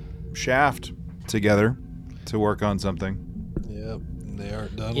shaft together to work on something. yep, they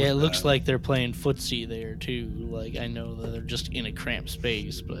aren't done. Yeah, with it looks that. like they're playing footsie there too. Like, I know that they're just in a cramped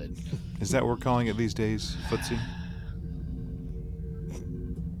space, but Is that what we're calling it these days? Footsie?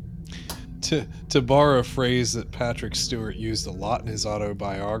 To borrow a phrase that Patrick Stewart used a lot in his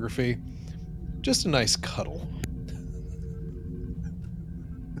autobiography, just a nice cuddle.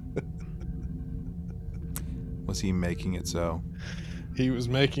 Was he making it so? He was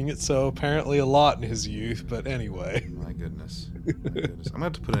making it so apparently a lot in his youth, but anyway. My goodness. My goodness. I'm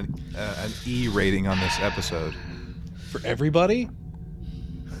going to have to put an E rating on this episode. For everybody?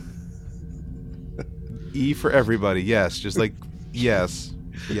 E for everybody. Yes. Just like, yes.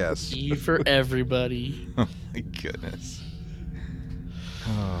 Yes. E for everybody. Oh, my goodness.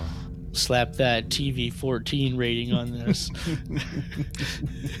 Oh. Slap that TV 14 rating on this.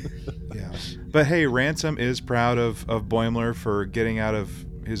 Yeah. But hey, Ransom is proud of Boimler for getting out of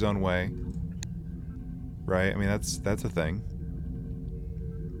his own way. Right? I mean, that's a thing.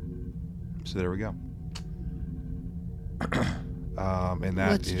 So there we go. And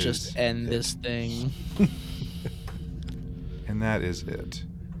that Let's is just end it. this thing. And that is it.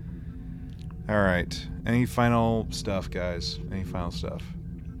 All right. Any final stuff, guys? Any final stuff?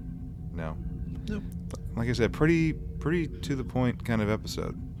 No. Nope. Like I said, pretty to the point kind of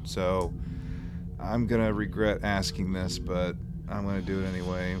episode. So I'm gonna regret asking this, but I'm gonna do it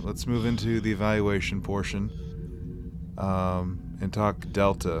anyway. Let's move into the evaluation portion and talk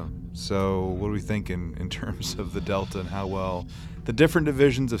Delta. So what are we thinking in terms of the Delta and how well the different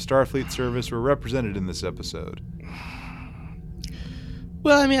divisions of Starfleet service were represented in this episode?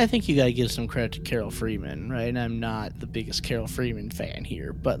 Well, I mean, I think you got to give some credit to Carol Freeman, right? And I'm not the biggest Carol Freeman fan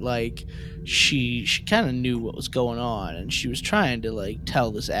here, but like, she kind of knew what was going on, and she was trying to like tell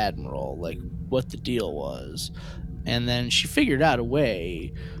this admiral like what the deal was, and then she figured out a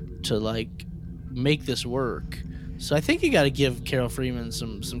way to like make this work. So I think you got to give Carol Freeman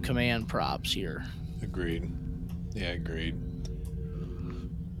some command props here. Agreed. Yeah, agreed.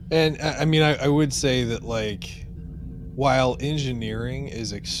 And I mean, I would say that like, while engineering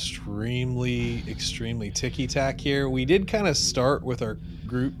is extremely ticky-tack here, we did kind of start with our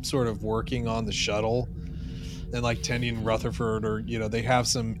group sort of working on the shuttle, and like Tendi and Rutherford, or they have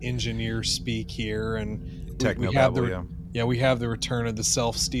some engineer speak here, and we have we have the return of the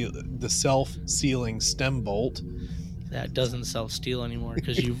self-sealing stem bolt. That doesn't self-steal anymore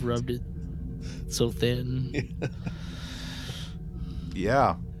because you've rubbed it so thin.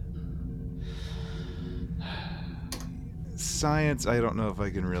 Yeah. Science, I don't know if I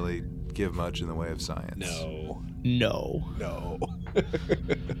can really give much in the way of science. No.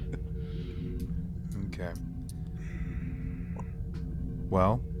 Okay.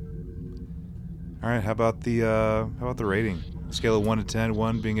 Well. All right. How about the rating? Scale of 1 to 10.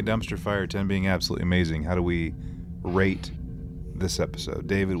 1 being a dumpster fire, 10 being absolutely amazing. How do we rate this episode?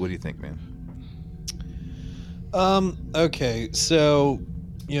 David, what do you think, man? Okay, so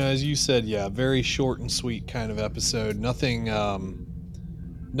as you said, yeah, very short and sweet kind of episode. Nothing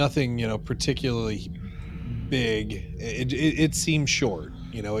particularly big. It seemed short.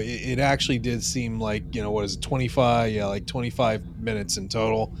 It actually did seem like, what is it, 25? Yeah, like 25 minutes in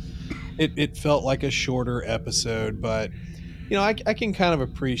total. It felt like a shorter episode, but I can kind of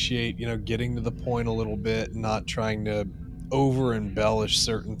appreciate getting to the point a little bit, not trying to over embellish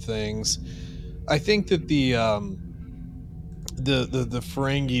certain things. I think that the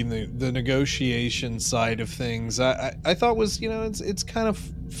Ferengi, the negotiation side of things, I thought was, it's kind of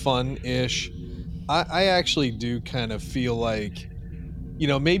fun-ish. I actually do kind of feel like,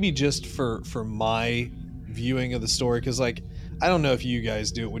 maybe just for my viewing of the story, because like, I don't know if you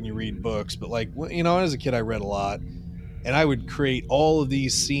guys do it when you read books, but like, as a kid, I read a lot, and I would create all of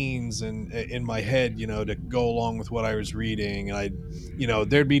these scenes in my head, to go along with what I was reading. And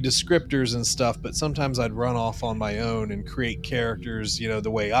there'd be descriptors and stuff, but sometimes I'd run off on my own and create characters,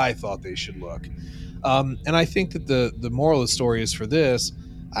 the way I thought they should look. And I think that the moral of the story is, for this,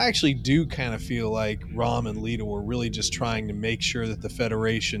 I actually do kind of feel like Rom and Lita were really just trying to make sure that the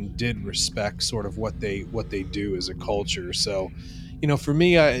Federation did respect sort of what they do as a culture. So, for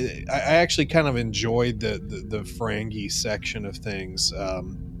me, I actually kind of enjoyed the Ferengi section of things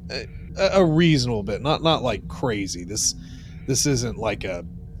a reasonable bit, not like crazy. This isn't like a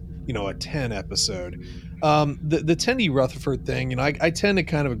 10 episode. The Tendi Rutherford thing, I tend to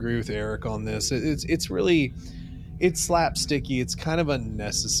kind of agree with Eric on this. It's really, it's slapsticky. It's kind of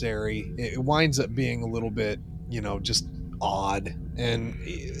unnecessary. It winds up being a little bit, just odd. And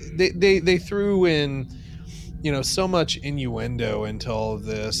they threw in, so much innuendo into all of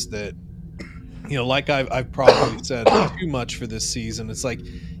this that, like I've probably said too much for this season. It's like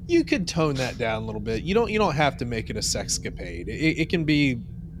you could tone that down a little bit. You don't have to make it a sexcapade. It can be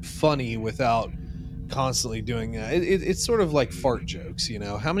funny without constantly doing that. It's sort of like fart jokes.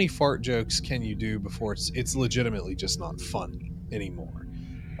 How many fart jokes can you do before it's legitimately just not funny anymore?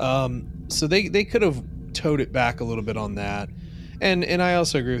 So they could have towed it back a little bit on that. And I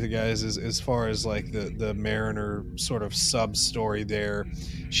also agree with you guys as far as like the Mariner sort of sub story there.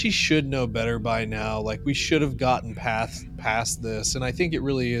 She should know better by now. Like we should have gotten past this. And I think it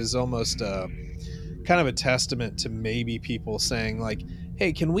really is almost kind of a testament to maybe people saying like,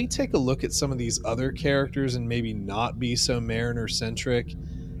 hey, can we take a look at some of these other characters and maybe not be so Mariner centric?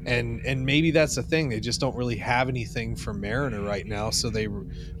 And maybe that's the thing, they just don't really have anything for Mariner right now, so they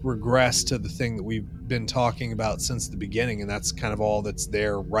regress to the thing that we've been talking about since the beginning, and that's kind of all that's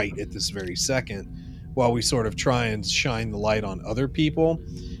there right at this very second, while we sort of try and shine the light on other people,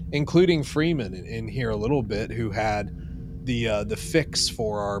 including Freeman in here a little bit, who had the fix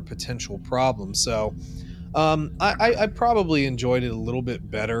for our potential problem. So I probably enjoyed it a little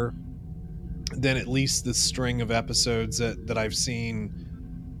bit better than at least the string of episodes that I've seen,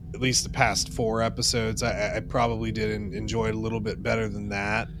 at least the past 4 episodes. I probably did enjoy it a little bit better than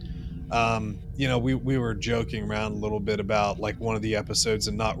that. We were joking around a little bit about like one of the episodes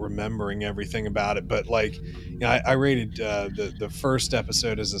and not remembering everything about it, but like, I rated the first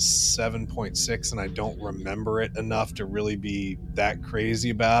episode as a 7.6, and I don't remember it enough to really be that crazy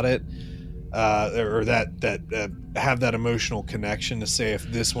about it, or that have that emotional connection to say if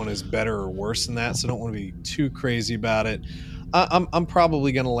this one is better or worse than that. So I don't want to be too crazy about it. I'm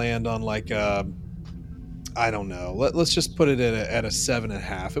probably going to land on like I don't know. Let's just put it at a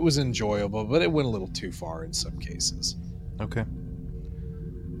 7.5. It was enjoyable, but it went a little too far in some cases. Okay.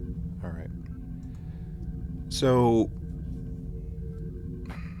 All right. So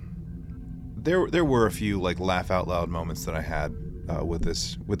there were a few like laugh out loud moments that I had with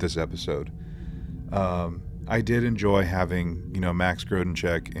this episode. I did enjoy having Max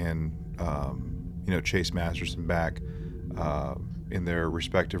Grodenchek and Chase Masterson back in their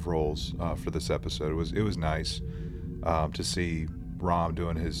respective roles for this episode. It was nice to see Rom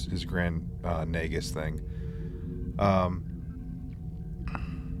doing his Grand Nagus thing.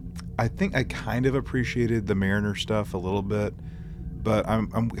 I think I kind of appreciated the Mariner stuff a little bit, but I'm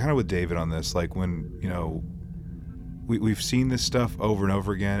kind of with David on this. Like when we've seen this stuff over and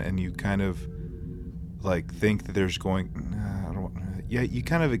over again, and you kind of like think that there's you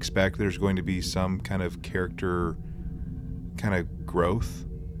kind of expect there's going to be some kind of character kind of growth,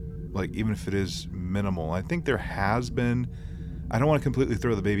 like even if it is minimal. I think there has been. I don't want to completely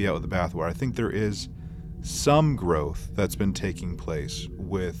throw the baby out with the bathwater. I think there is some growth that's been taking place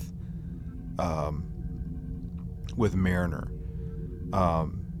with Mariner.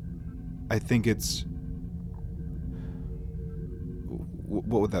 I think it's,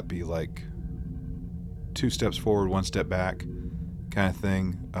 what would that be, like 2 steps forward, 1 step back kind of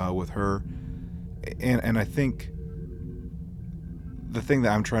thing with her. And I think the thing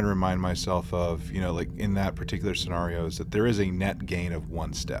that I'm trying to remind myself of, like in that particular scenario, is that there is a net gain of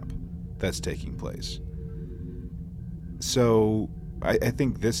 1 step that's taking place. So I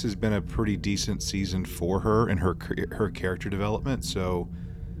think this has been a pretty decent season for her and her character development. So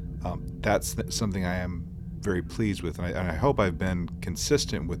that's something I am very pleased with, and I hope I've been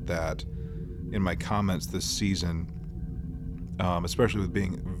consistent with that in my comments this season, especially with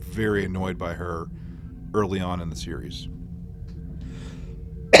being very annoyed by her early on in the series.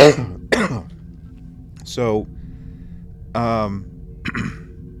 So, I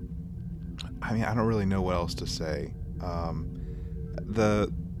mean, I don't really know what else to say.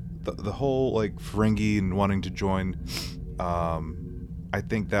 The whole like Ferengi and wanting to join, I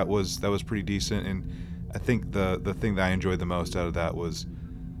think that was pretty decent, and I think the thing that I enjoyed the most out of that was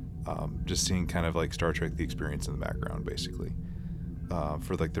just seeing kind of like Star Trek: The Experience in the background, basically,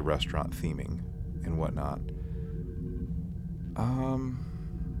 for like the restaurant theming and whatnot.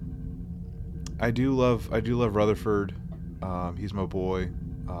 I do love Rutherford. He's my boy.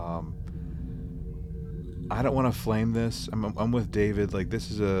 I don't want to flame this. I'm with David. Like, this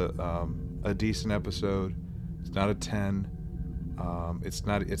is a decent episode. It's not a 10. It's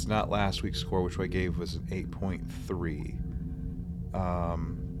not last week's score, which I gave was an 8.3.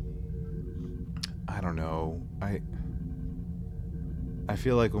 I don't know. I I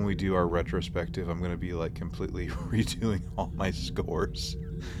feel like when we do our retrospective, I'm going to be like completely redoing all my scores.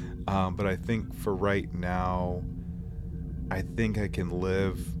 But I think for right now, I think I can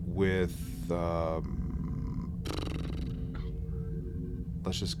live with,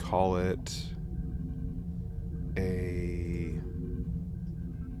 let's just call it a...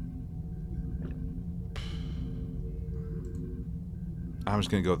 I'm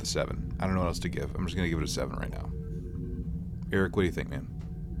just going to go with a 7. I don't know what else to give. I'm just going to give it a 7 right now. Eric, what do you think, man?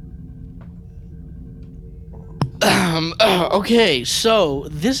 Okay, so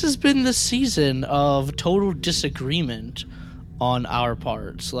this has been the season of total disagreement on our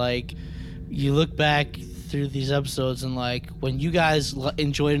parts. Like, you look back through these episodes and, like, when you guys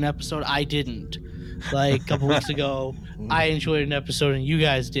enjoyed an episode, I didn't. Like, a couple weeks ago, I enjoyed an episode and you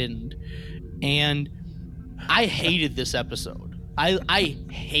guys didn't. And I hated this episode. I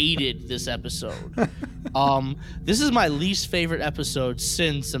hated this episode. This is my least favorite episode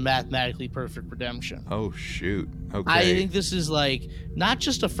since the Mathematically Perfect Redemption. Oh, shoot. Okay. I think this is like not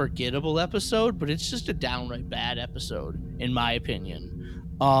just a forgettable episode, but it's just a downright bad episode, in my opinion.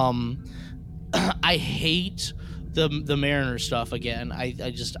 I hate the Mariner stuff again. I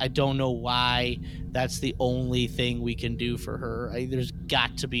don't know why that's the only thing we can do for her. There's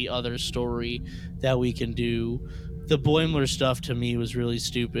got to be other story that we can do. The Boimler stuff to me was really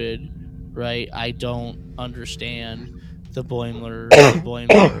stupid, right? I don't understand the Boimler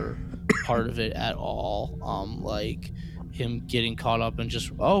part of it at all. Like him getting caught up and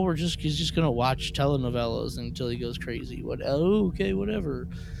just, he's just gonna watch telenovelas until he goes crazy. Okay, whatever.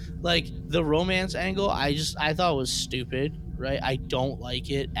 Like the romance angle, I thought was stupid, right? I don't like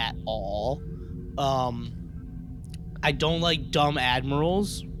it at all. I don't like dumb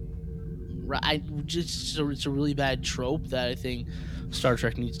admirals. Right, it's a really bad trope that I think Star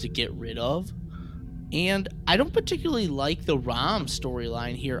Trek needs to get rid of. And I don't particularly like the Rom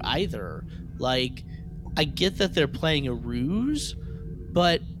storyline here either. Like, I get that they're playing a ruse,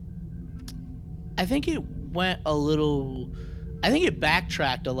 but I think it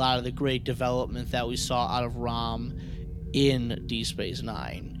backtracked a lot of the great development that we saw out of Rom in Deep Space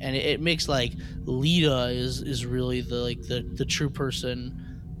Nine. And it makes like Lita is really the true person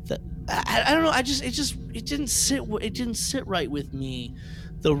that I don't know. It didn't sit right with me,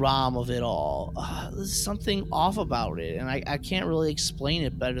 the ROM of it all. There's something off about it, and I can't really explain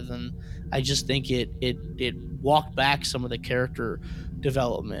it better than I just think it walked back some of the character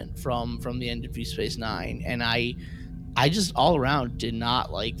development from the end of Deep Space Nine, and I just all around did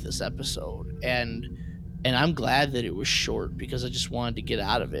not like this episode, and I'm glad that it was short because I just wanted to get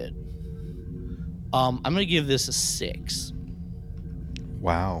out of it. I'm gonna give this a 6.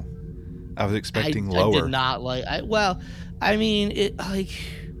 Wow. I was expecting lower. I did not like. I mean,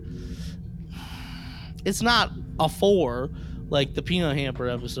 it's not a 4 like the Peanut Hamper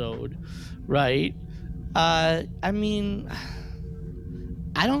episode, right? I mean,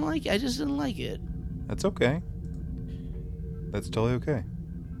 I don't like. I just didn't like it. That's okay. That's totally okay.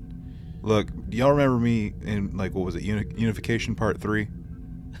 Look, do y'all remember me in like what was it, Unification Part 3?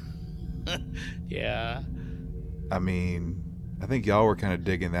 Yeah. I mean, I think y'all were kind of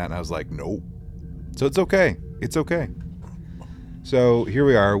digging that, and I was like, nope. So it's okay. It's okay. So here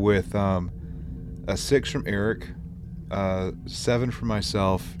we are with a 6 from Eric, 7 from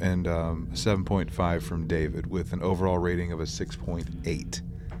myself, and a 7.5 from David, with an overall rating of a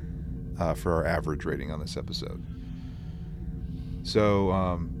 6.8 for our average rating on this episode.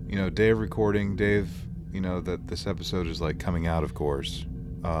 So, day of recording, Dave, that this episode is like coming out, of course,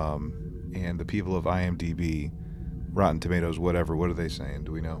 and the people of IMDb, Rotten Tomatoes, whatever, what are they saying?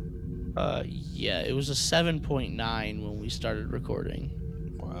 Do we know? Yeah, it was a 7.9 when we started recording.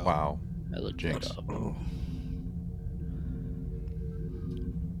 Wow. I looked it up.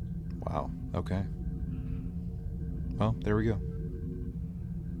 Wow. Okay. Well, there we go.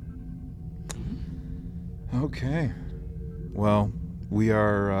 Okay. Well, we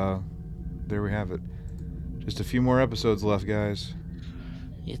are, there we have it. Just a few more episodes left, guys.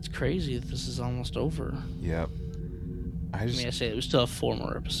 It's crazy that this is almost over. Yep. I say we still have 4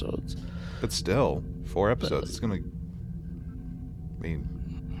 more episodes. But still, 4 episodes. It's going to... I mean,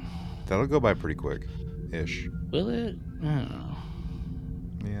 that'll go by pretty quick-ish. Will it? I don't know.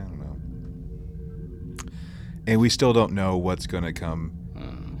 Yeah, I don't know. And we still don't know what's going to come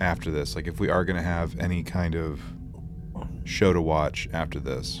after this. Like, if we are going to have any kind of show to watch after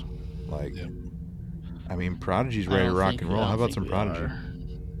this. Like, yeah. I mean, Prodigy's ready to rock and roll. How about some Prodigy?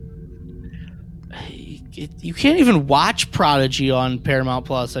 You can't even watch Prodigy on Paramount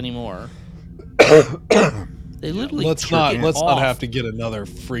Plus anymore. They literally let's took not it let's off. not have to get another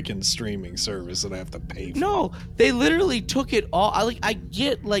freaking streaming service that I have to pay for. No, they literally took it all. I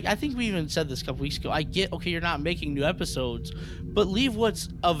get, like, I think we even said this a couple weeks ago. I get, okay, you're not making new episodes, but leave what's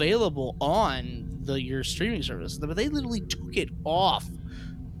available on your streaming service. But they literally took it off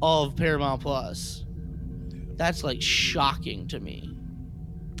of Paramount Plus. That's like shocking to me.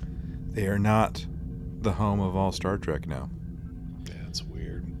 They are not the home of all Star Trek now. Yeah, it's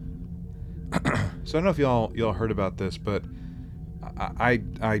weird. So I don't know if y'all heard about this, but I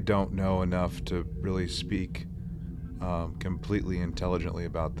don't know enough to really speak completely intelligently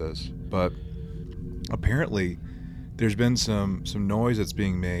about this. But apparently, there's been some noise that's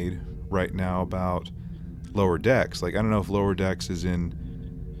being made right now about Lower Decks. Like, I don't know if Lower Decks is in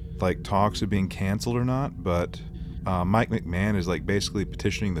like talks of being canceled or not, but Mike McMahon is like basically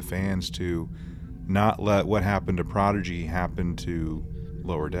petitioning the fans to not let what happened to Prodigy happen to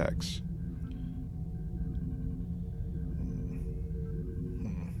Lower Decks.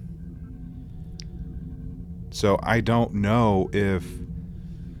 So I don't know if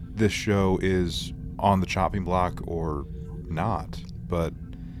this show is on the chopping block or not, but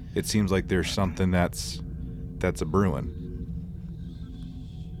it seems like there's something that's a brewing.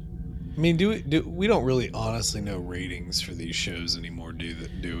 I mean, we don't really honestly know ratings for these shows anymore,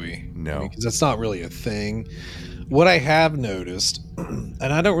 do we? No. Because that's not really a thing. What I have noticed, and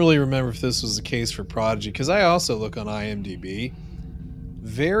I don't really remember if this was the case for Prodigy, because I also look on IMDb,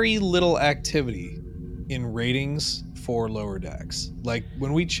 very little activity in ratings for Lower Decks. Like,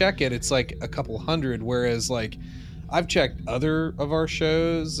 when we check it, it's like a couple hundred, whereas like I've checked other of our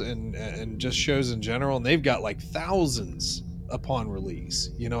shows and just shows in general, and they've got like thousands upon release.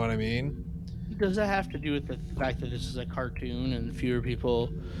 You know what I mean? Does that have to do with the fact that this is a cartoon and fewer people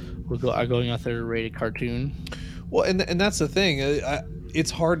are going out there to rate a cartoon? Well, and that's the thing.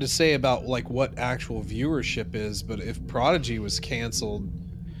 It's hard to say about like what actual viewership is, but if Prodigy was canceled,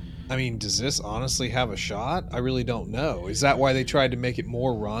 I mean, does this honestly have a shot? I really don't know. Is that why they tried to make it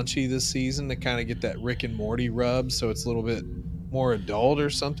more raunchy this season to kind of get that Rick and Morty rub, so it's a little bit more adult or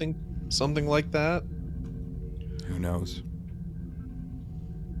something like that? Who knows?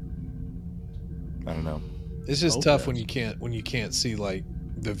 I don't know. It's just tough when you can't see like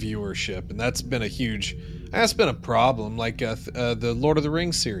the viewership, and that's been a problem. Like the Lord of the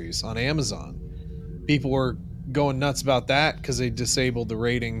Rings series on Amazon, people were going nuts about that because they disabled the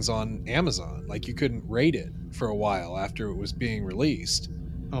ratings on Amazon. Like, you couldn't rate it for a while after it was being released.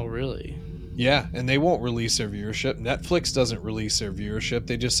 Oh, really? Yeah, and they won't release their viewership. Netflix doesn't release their viewership.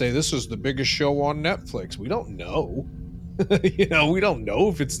 They just say this is the biggest show on Netflix. We don't know. We don't know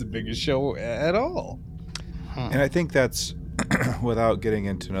if it's the biggest show at all. And I think that's, without getting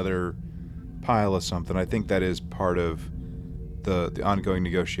into another pile of something, I think that is part of the ongoing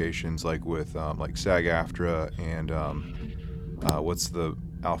negotiations, like with like SAG-AFTRA and what's the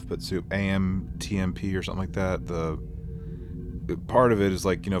alphabet soup, AMTMP or something like that. The part of it is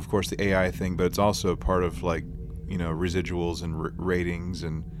like, of course the AI thing, but it's also part of like, residuals and ratings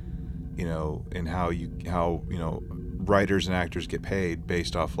and and how writers and actors get paid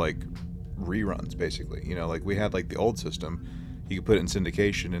based off like reruns, basically. Like we had like the old system, you could put it in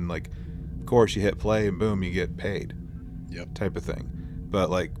syndication and like, of course you hit play and boom, you get paid. Yep. Type of thing. But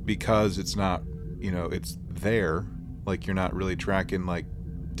like, because it's not, it's there, like you're not really tracking like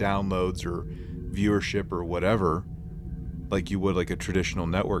downloads or viewership or whatever like you would like a traditional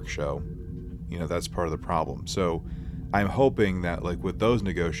network show. That's part of the problem. So I'm hoping that like with those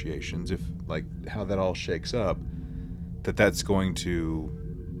negotiations, if like how that all shakes up, that's going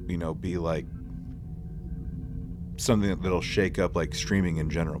to be like something that'll shake up like streaming in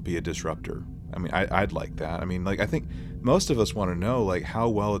general, be a disruptor. I mean, I'd like that. I mean, like, I think most of us want to know like how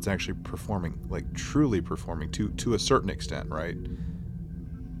well it's actually performing, like truly performing to a certain extent, right?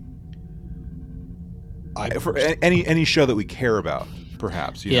 For any show that we care about,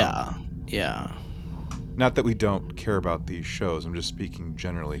 perhaps. Yeah. Not that we don't care about these shows. I'm just speaking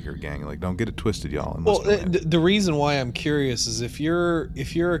generally here, gang. Like, don't get it twisted, y'all. Well, the reason why I'm curious is if you're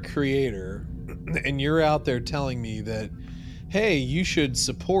a creator and you're out there telling me that, hey, you should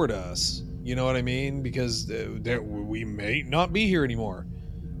support us. You know what I mean? Because we may not be here anymore.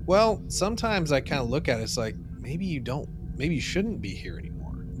 Well, sometimes I kind of look at it, it's like, maybe you shouldn't be here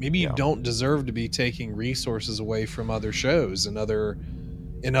anymore. Maybe you don't deserve to be taking resources away from other shows and other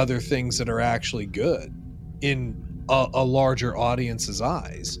things that are actually good in a larger audience's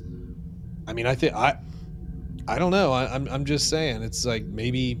eyes. I mean, I don't know. I'm just saying, it's like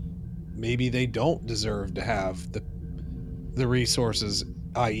maybe they don't deserve to have the resources,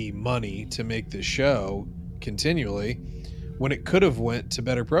 i.e. money, to make this show continually when it could have went to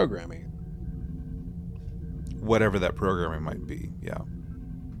better programming. whatever that programming might be. Yeah.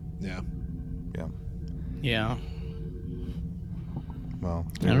 Yeah. Yeah. Well,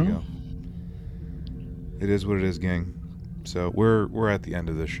 there we go. It is what it is, gang. So we're at the end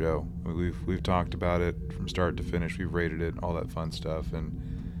of this show. We've talked about it from start to finish. We've rated it, all that fun stuff, and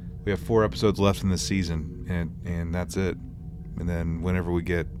we have 4 episodes left in this season, and that's it. And then whenever we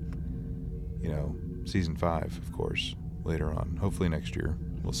get, season 5, of course, later on, hopefully next year,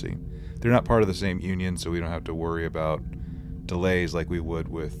 we'll see. They're not part of the same union, so we don't have to worry about delays like we would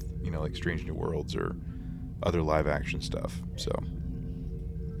with, like Strange New Worlds or other live action stuff. So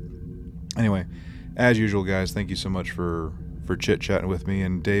anyway, as usual, guys, thank you so much for chit-chatting with me.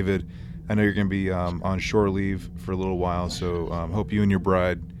 And David, I know you're going to be on shore leave for a little while, so hope you and your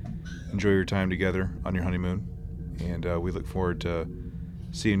bride enjoy your time together on your honeymoon. And we look forward to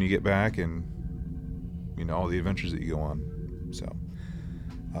seeing you get back and, all the adventures that you go on. So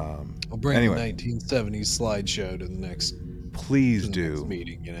I'll bring the 1970s slideshow to the next Please next do.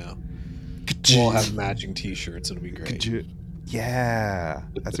 meeting, We'll have matching t-shirts. It'll be great. Yeah,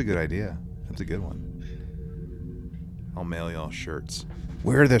 that's a good idea. That's a good one. I'll mail y'all shirts.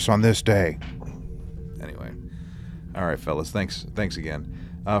 Wear this on this day. Anyway. All right, fellas. Thanks again.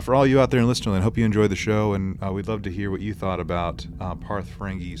 For all you out there in listening, I hope you enjoyed the show, and we'd love to hear what you thought about Parth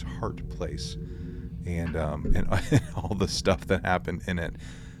Ferengi's Heart Place and all the stuff that happened in it.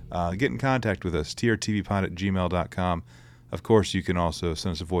 Get in contact with us, trtvpod@gmail.com. Of course, you can also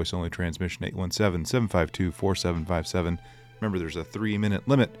send us a voice-only transmission, 817-752-4757. Remember, there's a 3-minute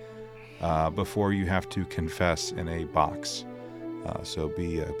limit before you have to confess in a box. So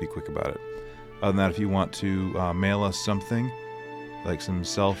be quick about it. Other than that, if you want to mail us something, like some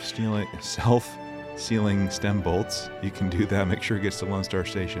self-sealing stem bolts, you can do that. Make sure it gets to Lone Star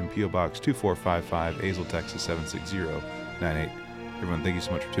Station, P.O. Box 2455, Azle, Texas 76098. Everyone, thank you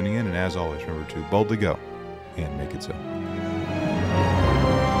so much for tuning in, and as always, remember to boldly go and make it so.